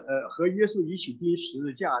对着和耶稣一起钉十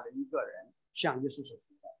字架的一个人向耶稣所说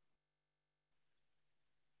的：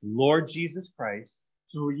 Lord Jesus Christ,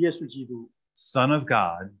 主耶稣基督， Son of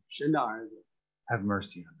God, 神的儿子， have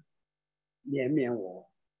mercy on me. 怜悯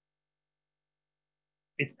我。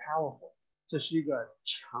 It's powerful. 这是一个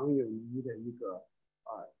强有力的一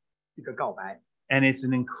个告白， And it's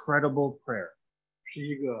an incredible prayer. 是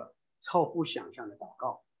一个超乎想象的祷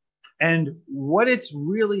告。 And what it's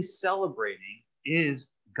really celebrating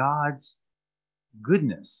is God's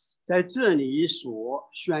goodness. 在这里所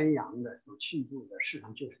宣扬的、所庆祝的，事实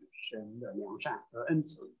上就是神的良善和恩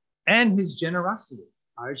慈， And his generosity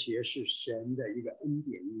而且是神的一个恩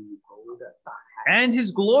典里头的大开， and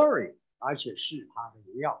his glory. 而且是他的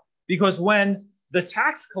荣耀。 Because when the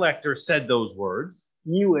tax collector said those words,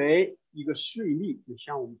 因为一个税吏，就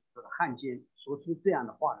像我们说的汉奸，说出这样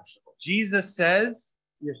的话的时候， Jesus says,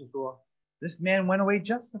 耶稣说， this man went away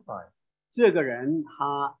justified. 这个人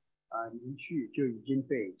他离去就已经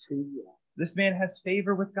被称义了， This man has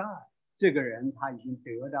favor with God. 这个人他已经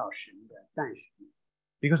得到神的赞许。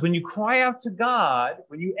 Because when you cry out to God,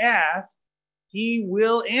 when you ask, he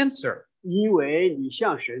will answer. 因为你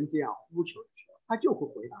向神这样呼求的时候，他就会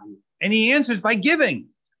回答你， And he answers by giving.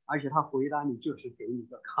 而且他回答你就是给你一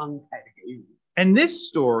个慷慨的给予。 And this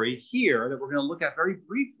story here that we're going to look at very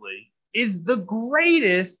briefly is the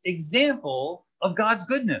greatest example of God's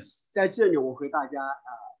goodness. 在这里，我和大家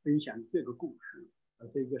分享这个故事，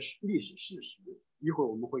这个历史事实。一会儿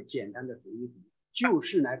我们会简单的读一读，就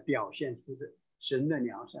是来表现出的神的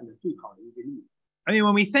良善的最好的一个例子。 I mean,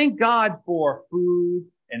 when we thank God for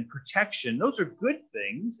food and protection, those are good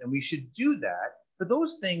things, and we should do that, but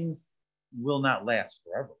those things will not last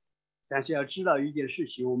forever. 但是要知道一件事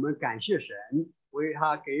情，我们感谢神，为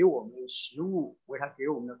他给我们食物，为他给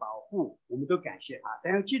我们的保护，我们都感谢他。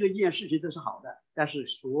但要记得一件事情，这是好的，但是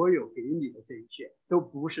所有给你的这一切都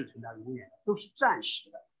不是存到永远的，都是暂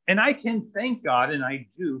时的。And I can thank God, and I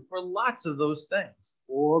do, for lots of those things.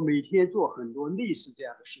 我每天做很多类似这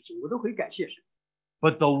样的事情，我都会感谢神。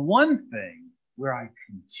 But the one thing where I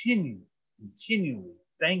continually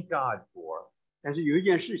thank God for 但是有一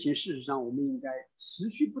件事情，事实上我们应该持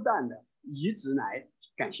续不断的一直来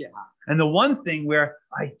感谢他。 and the one thing where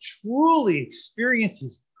I truly experience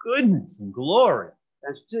His goodness and glory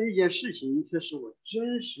但是这一件事情却是我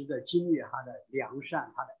真实的经历他的良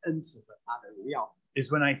善、他的恩慈和他的荣耀。 is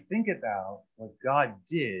when I think about what God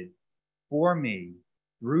did for me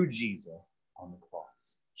through Jesus on the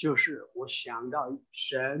cross. 就是我想到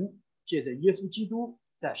神借着耶稣基督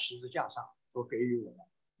在十字架上所给予我的。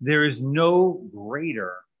 There is no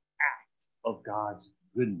greater act of God's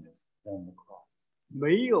goodness than the cross.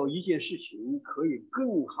 没有一件事情可以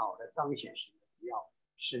更好的彰显神的荣耀、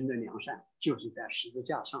神的良善，就是在十字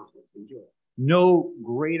架上所成就的。 No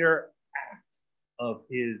greater act of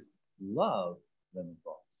His love than the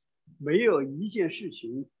cross. 没有一件事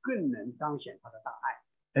情更能彰显他的大爱。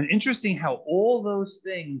 And interesting how all those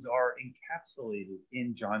things are encapsulated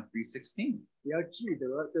in John 3:16. 你要记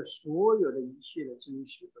得，这所有的一切的真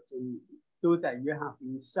实和真理，都在约翰福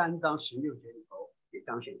音3章16节里头给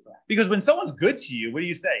彰显出来。 Because when someone's good to you, what do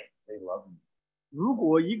you say? They love me. 如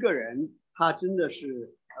果一个人他真的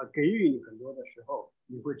是给予你很多的时候，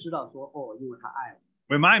你会知道说，哦，因为他爱我。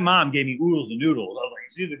 When my mom gave me oodles and noodles, I was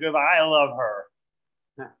like, she's a good one. I love her.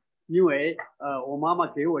 因为我妈妈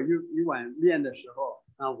给我一碗面的时候，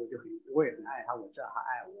那我也很爱她，我知道她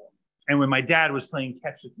爱我。 And when my dad was playing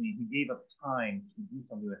catch with me, he gave up time to do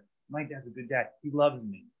something with it. My dad's a good dad. He loves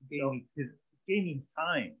me. He gave me his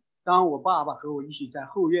time. 当我爸爸和我一起在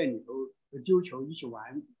后院里头揪球一起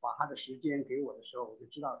玩，把他的时间给我的时候，我就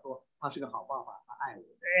知道说他是个好爸爸，他爱我。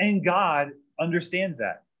 And God understands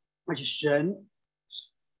that. 而且神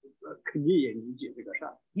肯定也理解这个事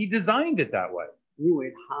儿， He designed it that way 因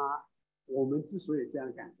为我们之所以这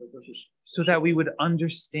样感受，都是 so that we would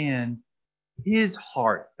understand his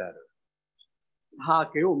heart better. 他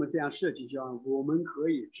给我们这样设计，就让我们可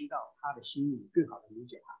以知道他的心意，更好的理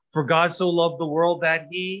解他。 For God so loved the world that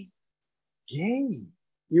he gave.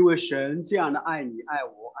 因为神这样的爱你、爱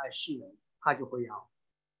我、爱世人，他就会要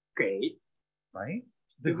给。 Right?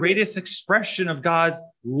 The greatest expression of God's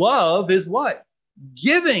love is what?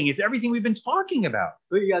 Giving. It's everything we've been talking about.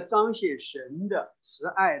 所以要彰显神的慈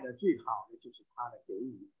爱的最好的就是他的给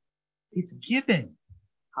予， It's giving,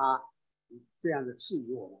 他这样的赐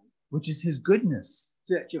予我们， which is his goodness,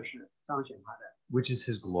 这就是彰显他的 which is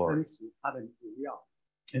his glory. 恩慈、他的荣耀。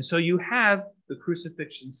 And so you have the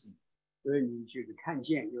crucifixion scene. 所以你就是看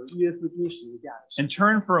见有耶稣钉十字架的事。 And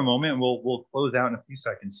turn for a moment. We'll close out in a few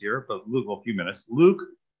seconds here, but a few minutes. Luke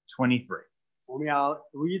 23. 我们要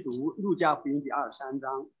读一读路加福音第23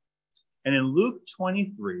章。 And in Luke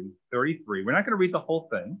 23:33, we're not going to read the whole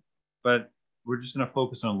thing, but we're just going to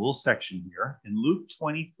focus on a little section here. In Luke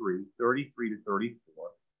 23:33 to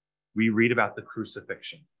 34, we read about the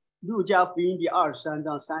crucifixion. 路加福音第23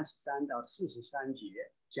章33到43节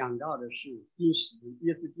讲到的是耶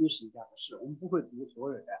稣钉十字架的事。我们不会读所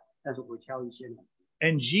有的，但是会挑一些呢。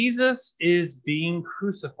 And Jesus is being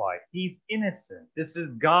crucified. He's innocent. This is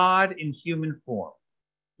God in human form.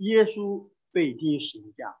 耶稣被钉十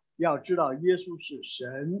字架，要知道耶稣是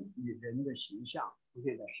神与人的形象出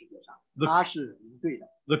现在世界上，他是无罪的。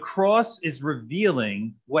 The cross is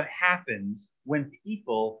revealing what happens when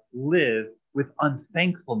people live with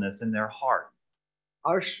unthankfulness in their heart.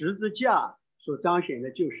 而十字架所彰显的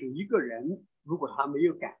就是一个人，如果他没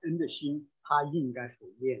有感恩的心，他应该所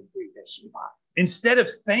面对的刑罚。 Instead of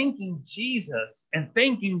thanking Jesus and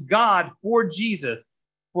thanking God for Jesus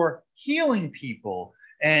for healing people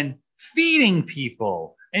and feeding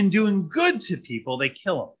people and doing good to people, they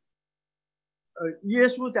kill him. 耶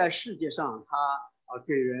稣在世界上，他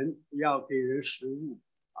要给人食物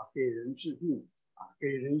给人治病给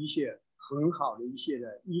人一些很好的一些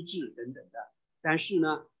的医治等等的。但是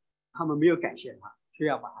呢，他们没有感谢他，却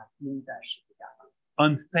要把他钉在十字架上。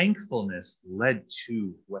 Unthankfulness led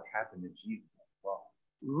to what happened to Jesus as well.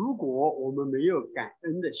 如果我们没有感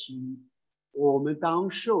恩的心，我们当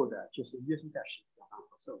受的就是耶稣在十字架上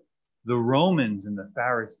所受的。 The Romans and the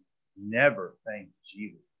Pharisees never thanked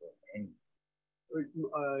Jesus for anything.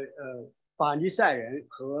 法利赛人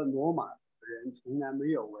和罗马人从来没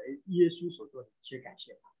有为耶稣所做的一切感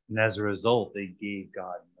谢他， And as a result, they gave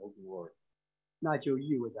God no glory. 那就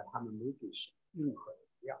意味着他们没给神任何的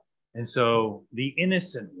荣耀。 And so the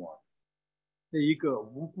innocent one 这一个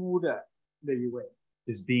无辜的那一位，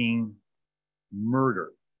 is being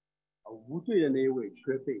murdered. 无罪的那一位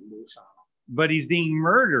却被谋杀了。 But he's being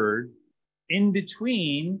murdered in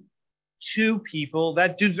between two people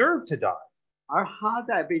that deserve to die. 而他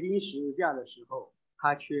在被钉十字架的时候，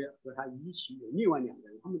他却和他一起有另外2个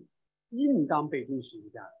人，他们应当被钉十字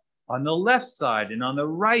架的。On the left side and on the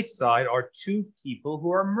right side are 2 people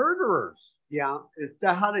who are murderers.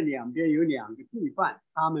 在他的2边有2个罪犯，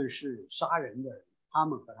他们是杀人的人，他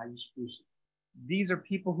们和他一起钉死。These are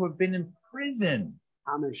people who have been in prison.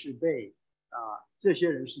 他们是被这些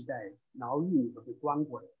人是在牢狱里头被关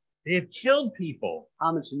过的， They have killed people.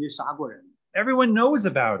 他们曾经杀过人， Everyone knows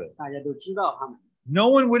about it. 大家都知道他们。 No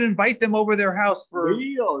one would invite them over their house for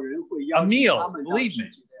没有人会邀 a 请 meal, 他们到 believe 自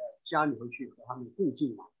me. 己的家里头去和他们共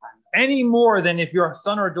进晚餐的。 any more than if your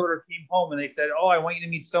son or daughter came home and they said, "Oh, I want you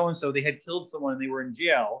to meet so and so. They had killed someone and they were in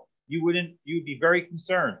jail." You'd be very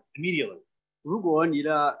concerned immediately. 如果你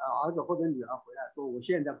的儿子或者女儿回来说，我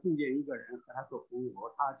现在碰见一个人和他做朋友，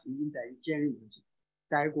他曾经在监狱里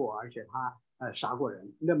待过，而且他杀过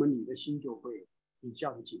人，那么你的心就会比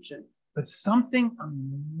较的谨慎。 But something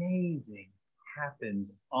amazing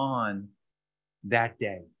happens on that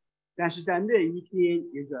day, 但是在那一天，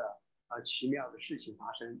一个奇妙的事情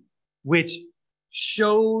发生， which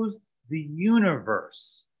shows the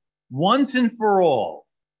universe once and for all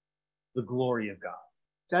the glory of God.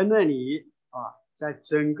 在那里在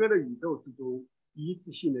整个的宇宙之中，一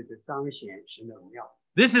次性的就彰显神的荣耀。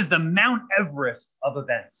 This is the Mount Everest of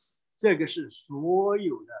events. 这个是所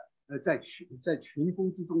有的在群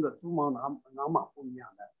峰之中的珠穆朗玛峰一样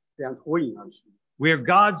的这样脱颖而出。 Where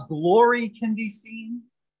God's glory can be seen,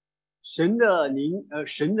 神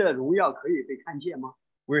的荣耀可以被看见吗？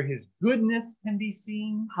 where his goodness can be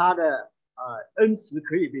seen, 他的恩慈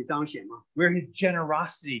可以被彰显吗？ where his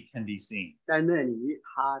generosity can be seen. 在那里，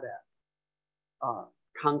他的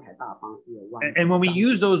慷慨大方也完全 And when we 彰显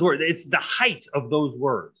use those words, it's the height of those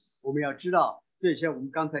words. 我们要知道，这些我们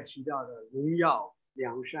刚才提到的荣耀、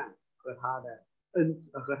良善和他的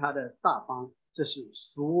和他的大方，这是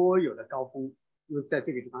所有的高峰，因为在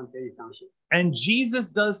这个地方得以彰显。 And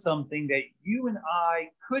Jesus does something that you and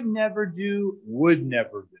I could never do, would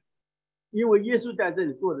never do. 因为耶稣在这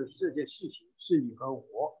里做的这件事情，是你和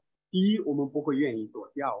我，第一我们不会愿意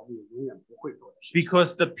做，第二我们也永远不会做的事情。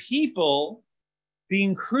 Because the people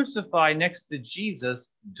being crucified next to Jesus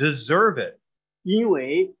deserve it. 因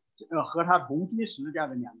为和他同钉十字架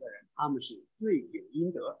的2个人，他们是罪有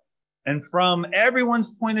应得。 And from everyone's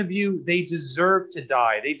point of view, they deserve to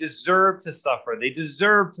die. They deserve to suffer. They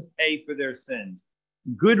deserve to pay for their sins.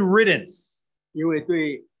 Good riddance. 因为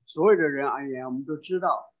对所有的人而言，我们都知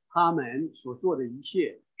道他们所做的一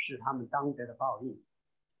切是他们当得的报应。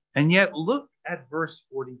 And yet, look at verse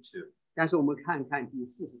 42. 但是我们看看第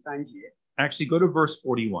43节， Actually, go to verse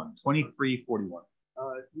 41, 23, 41.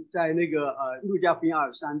 在那个路加福音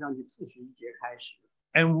23章第41节开始，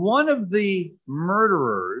 And one of the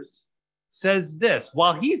murderers says this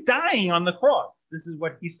while he's dying on the cross. This is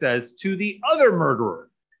what he says to the other murderer.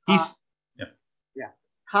 He's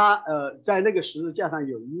他在那个十字架上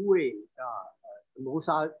有一位谋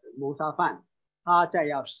杀犯，他在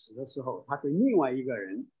要死的时候，他对另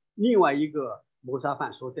外一个谋杀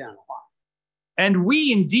犯说这样的话。 And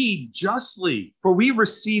we indeed justly, for we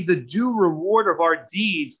receive the due reward of our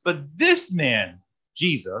deeds. But this man,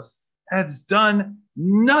 Jesus, has done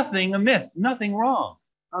nothing amiss, nothing wrong.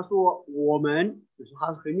 他说我们就是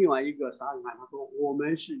他和另外一个杀人犯，他说我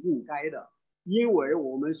们是应该的，因为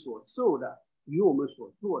我们所受的与我们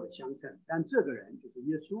所做的相称。但这个人就是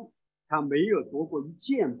耶稣，他没有做过一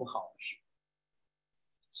件不好的事。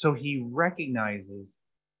 So he recognizes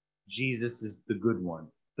Jesus is the good one,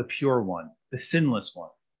 the pure one, the sinless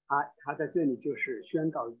one. 他在这里就是宣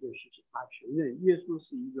告一件事情，他承认耶稣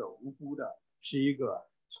是一个无辜的，是一个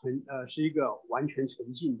完全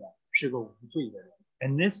纯净的，是个无罪的人。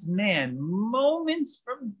 And this man, moments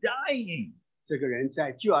from dying, 这个人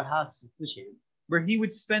在就要他死之前， where he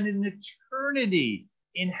would spend an eternity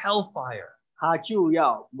in hellfire, 他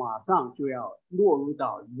马上就要落入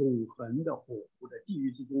到永恒的火湖的地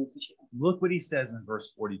狱之中之前。 look what he says in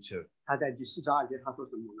verse 42. 他在第42节他说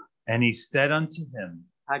什么呢？ And he said unto him,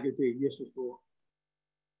 他就对耶稣说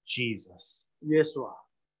Jesus, 耶稣啊，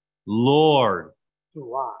 Lord,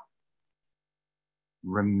 主啊，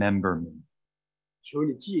 remember me 求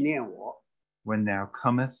你纪念我， when thou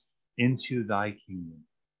comest into thy kingdom.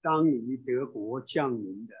 当你得国降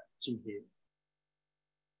临的今天。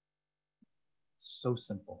 So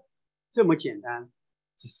simple. 这么简单，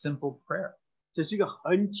 It's a simple prayer. 这是一个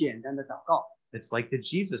很简单的祷告。 It's like the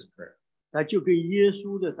Jesus prayer. 那就跟耶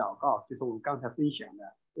稣的祷告，就是我们刚才分享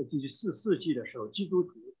的，这4世纪的时候，基督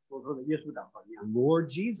徒所说的耶稣祷告一样。 Lord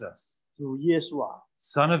Jesus, 主耶稣啊，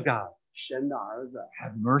 Son of God, 神的儿子，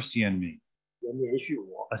 have mercy on me, 也怜恤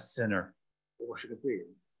我， a sinner. 我是个罪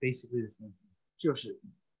人。 Basically the same thing. 就是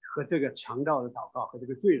和这个强盗的祷告和这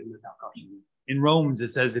个罪人的祷告是一样。 In Romans,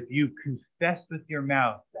 it says, if you confess with your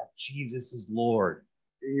mouth that Jesus is Lord,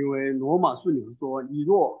 因为罗马书里面说，你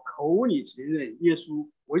若口里承认耶稣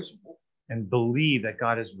为主， and believe that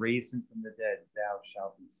God has raised him from the dead, thou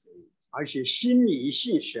shalt be saved. 而且心里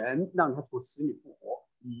信神，让他从死里复活，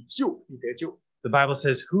你就必得救。 The Bible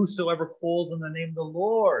says, whosoever calls on the name of the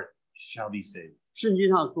Lord shall be saved. 圣经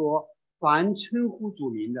上说，凡称呼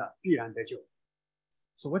主名的，必然得救。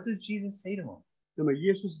 So what does Jesus say to him? 那么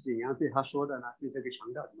耶稣是怎样对他说的呢？对这个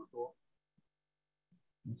强盗怎么说？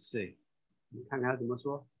 Let's see. 你看看他怎么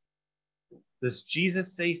说。 Does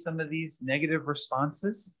Jesus say some of these negative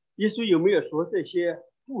responses? 耶稣有没有说这些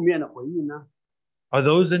负面的回应呢？ Are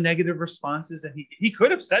those the negative responses that he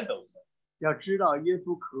could have said those things? 要知道，耶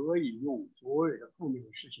稣可以用所有的负面的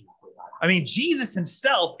事情来回答他。 I mean, Jesus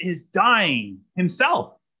himself is dying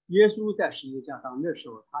himself. 耶稣在十字架上那时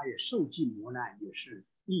候，他也受尽磨难，也是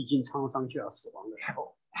历经沧桑就要死亡的时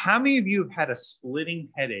候。 How many of you have had a splitting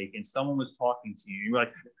headache and someone was talking to you? You're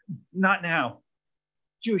like, not now.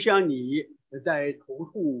 就像你在头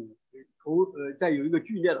痛、在有一个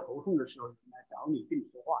剧烈的头痛的时候，有人来找你跟你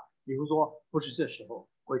说话，你会说不是这时候，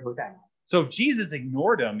回头再来。 So if Jesus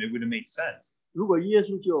ignored him, it would have made sense. 如果耶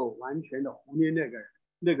稣就完全的忽略那个人，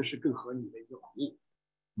那个是更合理的一个反应。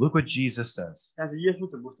 Look what Jesus says, 但是耶稣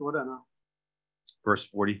怎么说的呢？ verse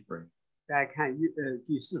 43. 大家看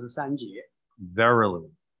第43节， Verily,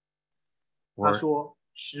 他 or 说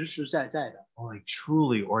实实在在的， like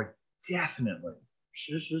truly, or definitely,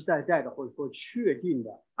 实实在在的，或者说确定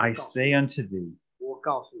的， I say unto thee, 我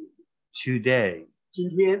告诉你， today 今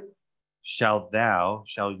天 shall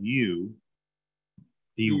you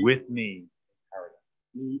be with me in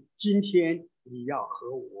paradise. 今天你要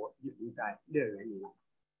和我一同在乐园里来。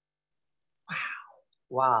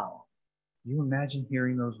哇哦！ Can you imagine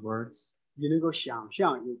hearing those words? 你能够想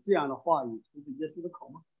象有这样的话语出自耶稣的口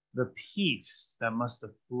吗？ The peace that must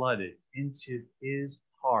have flooded into his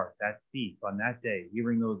heart, that thief on that day,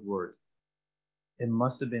 hearing those words, it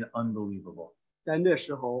must have been unbelievable. 在那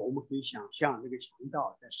时候，我们可以想象，这个强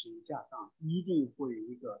盗在十字架上一定会有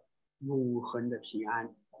一个永恒的平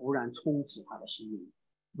安，忽然充斥他的心灵。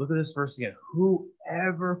 Look at this verse again.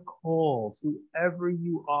 Whoever calls, whoever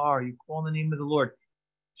you are, you call in the name of the Lord,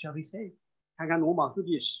 shall be saved. 看看罗马书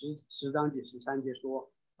第十章第13节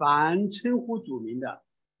说：“凡称呼主名的，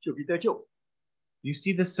就必得救。 Do you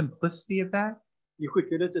see the simplicity of that? ”你会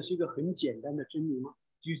觉得这是一个很简单的真理吗？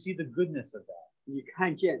 Do you see the goodness of that? 你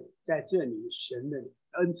看见在这里神的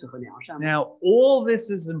恩慈和良善吗？ Now, all this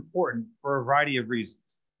is important for a variety of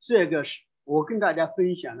reasons. 这个是我跟大家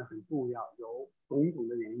分享的很重要，有种种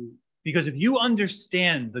的原因。 Because if you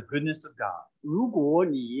understand the goodness of God, 如果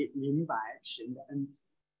你明白神的恩慈，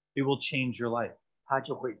 it will change your life. 它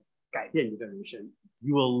就会改变你的人生。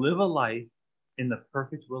 You will live a life in the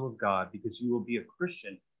perfect will of God because you will be a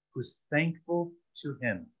Christian who's thankful to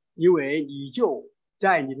him. 因为你就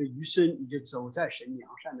在你的余生，你就走在神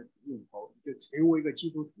良善的旨意里头，你就成为一个基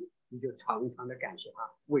督徒，你就常常的感谢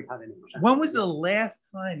他，为他的良善。 When was the last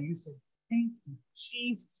time you said, thank you,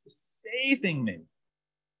 Jesus, for saving me?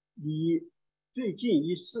 你最近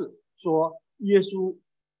一次说耶稣，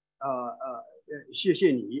谢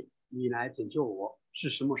谢你，你来拯救我，是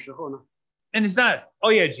什么时候呢？ And it's not,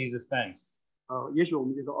 oh yeah, Jesus, thanks. 也许我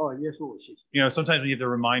们就说，哦，耶稣，我谢谢。 You know, sometimes when you have to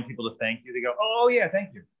remind people to thank you, they go, oh yeah,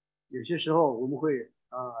 thank you. 有些时候我们会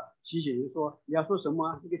提醒人说，你要说什么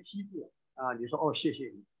啊？这个梯字啊，你说哦，谢谢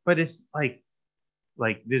你。 But it's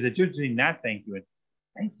like there's a difference between that thank you and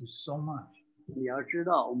thank you so much. 你要知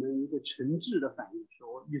道，我们一个诚挚的反应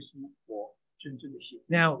说，耶稣，我真正的谢谢。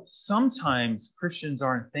 Now, sometimes Christians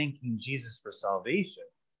aren't thanking Jesus for salvation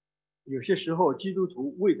有些时候，基督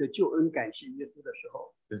徒为着救恩感谢耶稣的时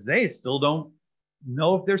候， because they still don't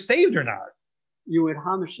know if they're saved or not. 因为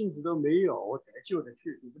他们甚至都没有得救的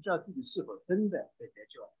确据，不知道自己是否真的被得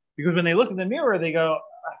救。 Because when they look in the mirror, they go,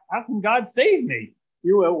 how can God save me?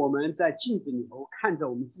 因为我们在镜子里头看着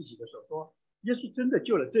我们自己的时候，说，耶稣真的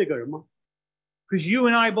救了这个人吗？ Because you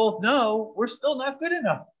and I both know we're still not good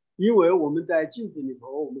enough. 因为我们在镜子里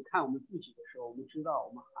头，我们看我们自己的时候，我们知道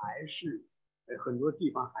我们还是很多地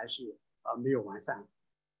方还是没有完善。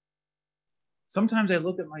 Sometimes I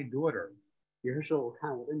look at my daughter 有些时候我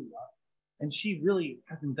看我的女儿， and she really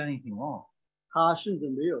hasn't done anything wrong. 她甚至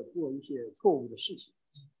没有做一些错误的事情，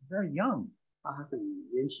 She's very young. 她还很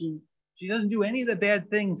年轻， She doesn't do any of the bad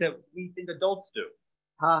things that we think adults do.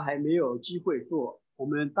 她还没有机会做我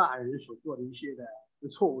们大人所做的一些的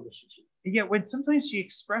错误的事情。 And yet, when sometimes she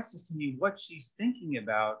expresses to me what she's thinking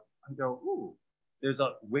about, I go, ooh, there's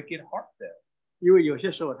a wicked heart there. 因为有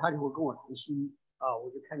些时候她就会跟我谈心我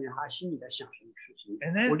就看见他心里在想什么事情，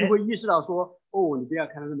 And then 我就会意识到说，你不要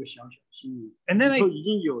看他那么小的心里， And then I 都已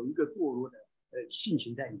经有一个堕落的性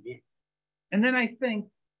情在里面。 And then I think,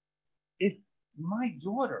 if my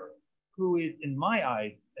daughter, who is in my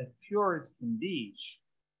eyes as pure as can be,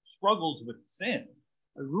 struggles with sin,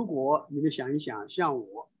 如果你们想一想，像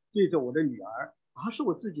我对着我的女儿，她是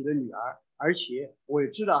我自己的女儿，而且我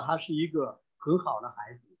也知道她是一个很好的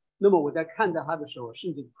孩子，那么我在看着她的时候，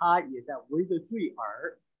甚至她也在围着罪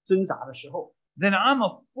而挣扎的时候， then I'm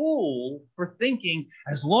a fool for thinking,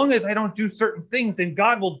 as long as I don't do certain things, then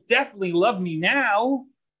God will definitely love me now.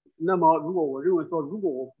 那么如果我认为说，如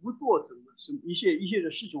果我不做一些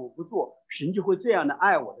的事情我不做，神就会这样的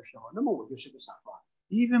爱我的时候，那么我就是个傻瓜。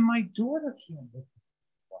 Even my daughter can't live.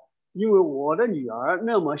 因为我的女儿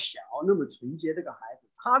那么小，那么纯洁，这个孩子，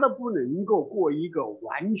她都不能够过一个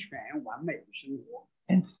完全完美的生活。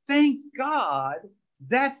 And thank God,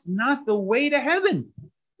 that's not the way to heaven.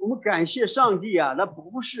 我们感谢上帝啊，那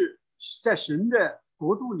不是在神的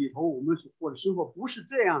国度里头，我们所过的生活不是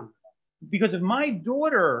这样的。 Because if my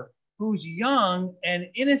daughter, who's young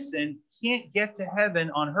and innocent, can't get to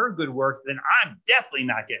heaven on her good works, then I'm definitely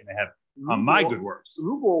not getting to heaven on my good works.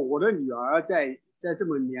 如果我的女儿在这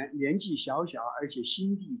么年纪小，而且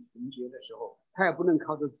心地纯洁的时候，她也不能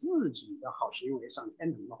靠着自己的好行为上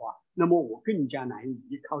天堂的话，那么我更加难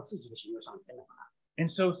以靠自己的行为上天堂。 And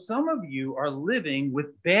so some of you are living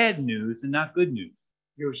with bad news and not good news.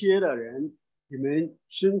 有些的人，你们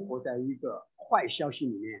生活在一个坏消息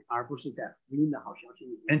里面，而不是在福音的好消息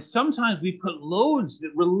里面。 And sometimes we put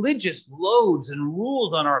religious loads and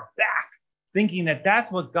rules on our back, thinking that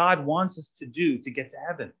that's what God wants us to do to get to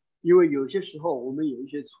heaven. 因为有些时候我们有一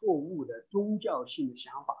些错误的宗教性的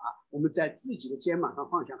想法，我们在自己的肩膀上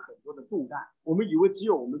放下很多的重担，我们以为只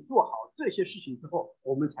有我们做好这些事情之后，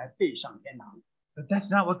我们才配上天堂。 But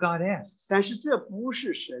that's not what God asks. 但是这不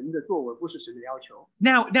是神的作为，不是神的要求。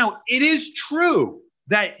 Now, it is true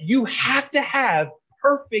that you have to have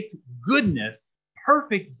perfect goodness,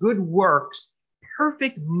 perfect good works,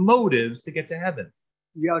 perfect motives to get to heaven.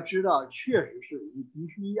 你要知道，确实是你必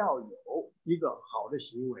须要有一个好的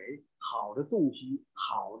行为、好的动机、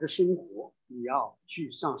好的生活。你要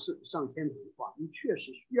去上天堂的话，你确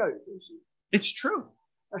实需要有这些。 It's true.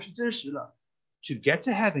 那是真实的。 To get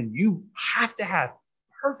to heaven, you have to have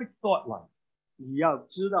perfect thought life. 你要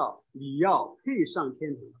知道，你要配上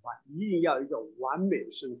天堂的话，一定要有一个完美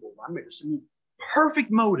的生活、完美的生命， Perfect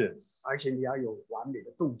motives, 而且你要有完美的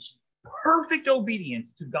动机， perfect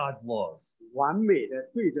obedience to God's laws. 完美的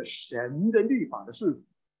对着神的律法的顺服。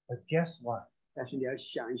 But guess what? 但是你要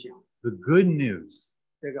想一想， The good news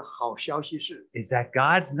这个好消息是， is that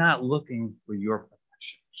God's not looking for your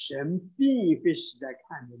perfection. 神并非是在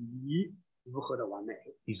看着你如何的完美，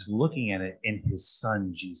 He's looking at it in his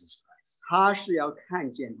son, Jesus Christ. 他是要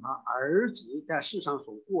看见他儿子在世上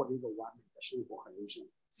所过的一个完美的生活和人生。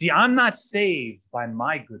 See, I'm not saved by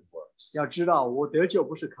my good works. 要知道，我得救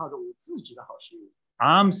不是靠着我自己的好行为，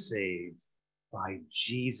 I'm saved by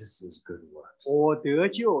Jesus' good works. 我得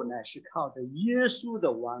救乃是靠着耶稣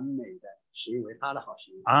的完美的行为，他的好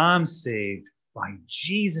行为。 I'm saved by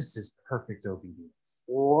Jesus' perfect obedience.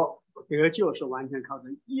 我得救是完全靠着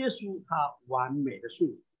耶稣他完美的顺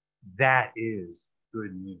服， That is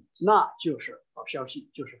good news. 那就是好消息，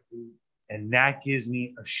就是福音， And that gives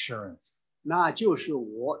me assurance. 那就是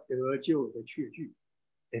我得救的确据。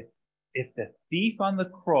 If the thief on the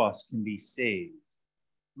cross can be saved,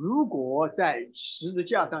 如果在十字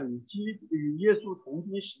架上与耶稣同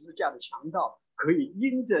钉十字架的强盗，可以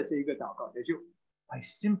因着这个祷告得救， by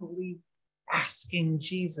simply asking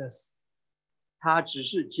Jesus 他只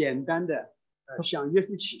是简单的向耶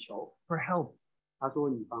稣祈求， for help, 他说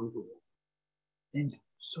你帮助我， and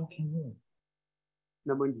so can you.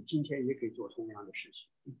 那么你今天也可以做同样的事情。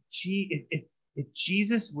 If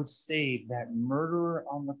Jesus would save that murderer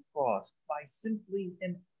on the cross by simply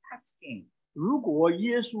him asking, 如果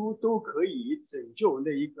耶稣都可以拯救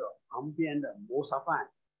那一个旁边的谋杀犯、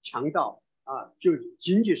强盗啊，就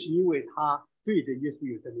仅仅是因为他对着耶稣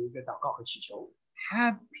有这么一个祷告和祈求，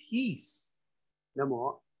 have peace. 那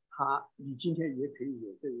么你今天也可以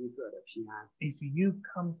有这一个的平安。 If you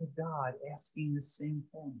come to God asking the same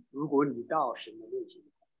thing 如果你到神的面前，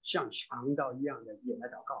像强盗一样的也来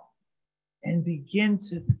祷告， and begin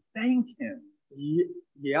to thank him 你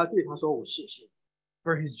也要对他说我谢谢，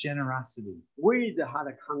 for his generosity, 为着他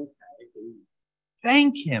的慷慨给予，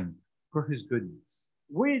 thank him for his goodness,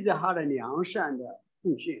 为着他的良善的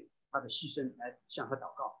奉献，他的牺牲来向他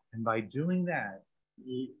祷告。 and by doing that,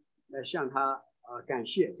 你来向他感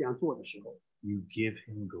谢，这样做的时候， you give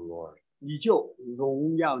him glory. 你就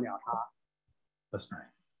荣耀了他。 Let's pray.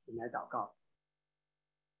 你来祷告。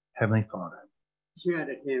Heavenly Father, 亲爱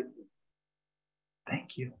的天父，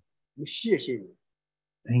 thank you. 我们谢谢你，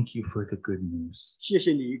 Thank you for the good news. 谢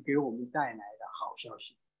谢你给我们带来的好消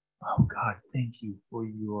息。 Oh God, thank you for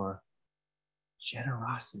your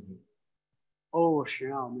generosity, 哦，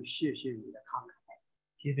神啊，我们谢谢你的慷慨，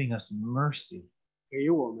 giving us mercy,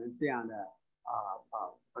 给我们这样的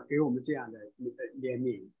给我们这样的怜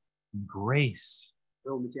悯， and grace,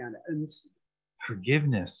 给我们这样的恩慈，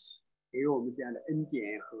 forgiveness, 给我们这样的恩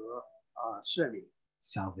典和赦免，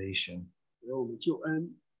 salvation. 给我们救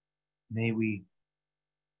恩。 May we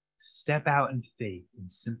step out in faith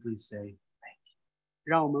and simply say,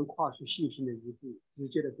 让我们跨出信心的一步，直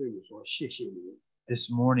接的对你说谢谢你。 this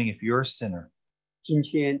morning, if you're a sinner, 今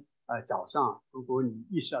天早上，如果你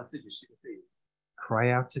意识到自己是个罪人，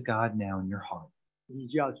 cry out to God now in your heart 你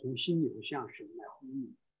就要从心里头向神来呼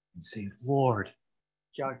吁， and say, Lord,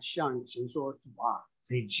 就要向神说：“主啊，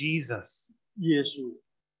 say, Jesus, 耶稣，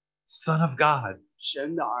 Son of God,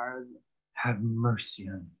 神的儿子， have mercy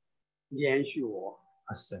on me, 怜恤我，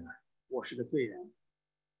 a sinner. 我是个罪人。”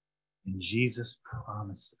 And Jesus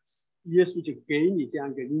promises 耶稣就给你这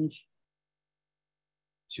样一个应许，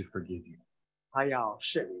 to forgive you, 他要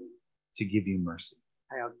赦免你， to give you mercy,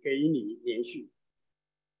 他要给你连续，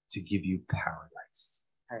 to give you paradise.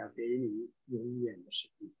 他要给你永远的生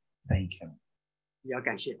命。 Thank him. 你要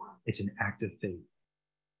感谢他， It's an act of faith.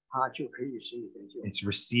 他就可以使你得救， It's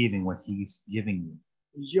receiving what he's giving you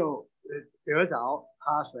你就得着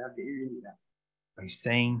他所要给予你的。 by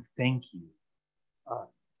saying thank you.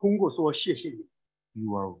 通过说谢谢你，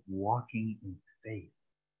 You are walking in faith.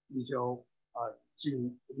 你就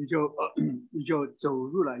你就进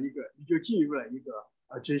入了一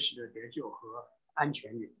个真实的得救和安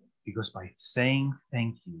全里。 Because by saying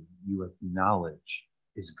thank you, you acknowledge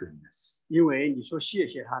his goodness. 因为你说谢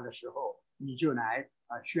谢他的时候，你就来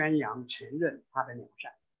宣扬承认他的良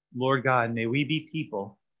善。 Lord God, may we be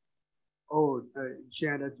people 哦，亲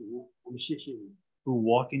爱的主，我们谢谢你 who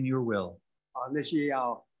walk in your will 那些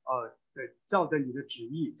要照着你的旨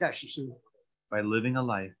意在世生活的， by living a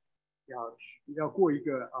life 要过一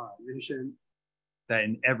个人生， that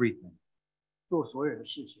in everything, 做所有的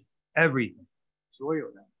事情， everything, 所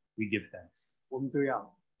有的 we give thanks 我们都要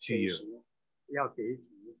to you. 要给主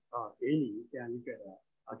给你这样一个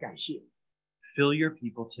感谢。 Fill your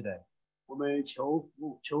people today 我们求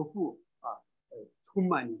父充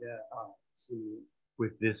满你的子民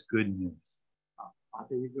with this good news. 把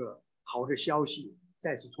这一个好的消息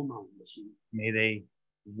再次充满我们的心， May they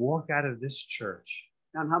walk out of this church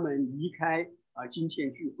让他们离开今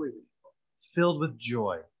天聚会的时候， filled with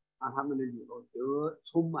joy, 让他们的里头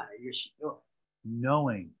充满了一个喜乐，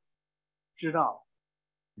 knowing 知道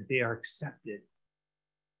that they are accepted,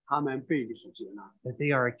 他们被你所接纳， that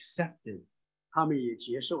they are accepted 他们也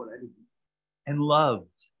接受了你， and loved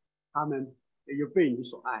他们也被你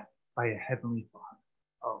所爱， by a heavenly Father.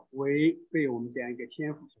 被我们这样一个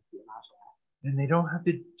天父所接纳所爱。 And they don't have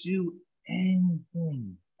to do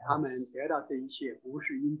anything 他们 else 得到这一切，不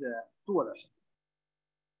是因着做了什么，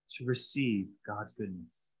 to receive God's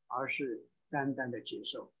goodness. 而是单单的接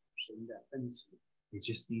受神的恩慈。 They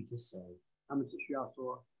just need to say, 他们只需要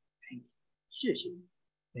说 “Thank you”，谢谢你，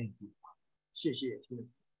 thank you, Father. 谢谢天父，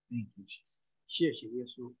 Thank you, Jesus. 谢谢耶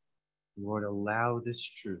稣。 Lord, allow this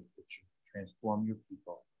truth to transform your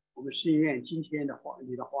people. 我们心愿今天的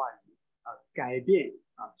你的话语改变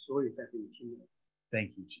所有在这里听的。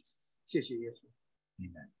 Thank you, Jesus. 谢谢耶稣，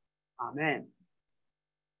 Amen. 阿门。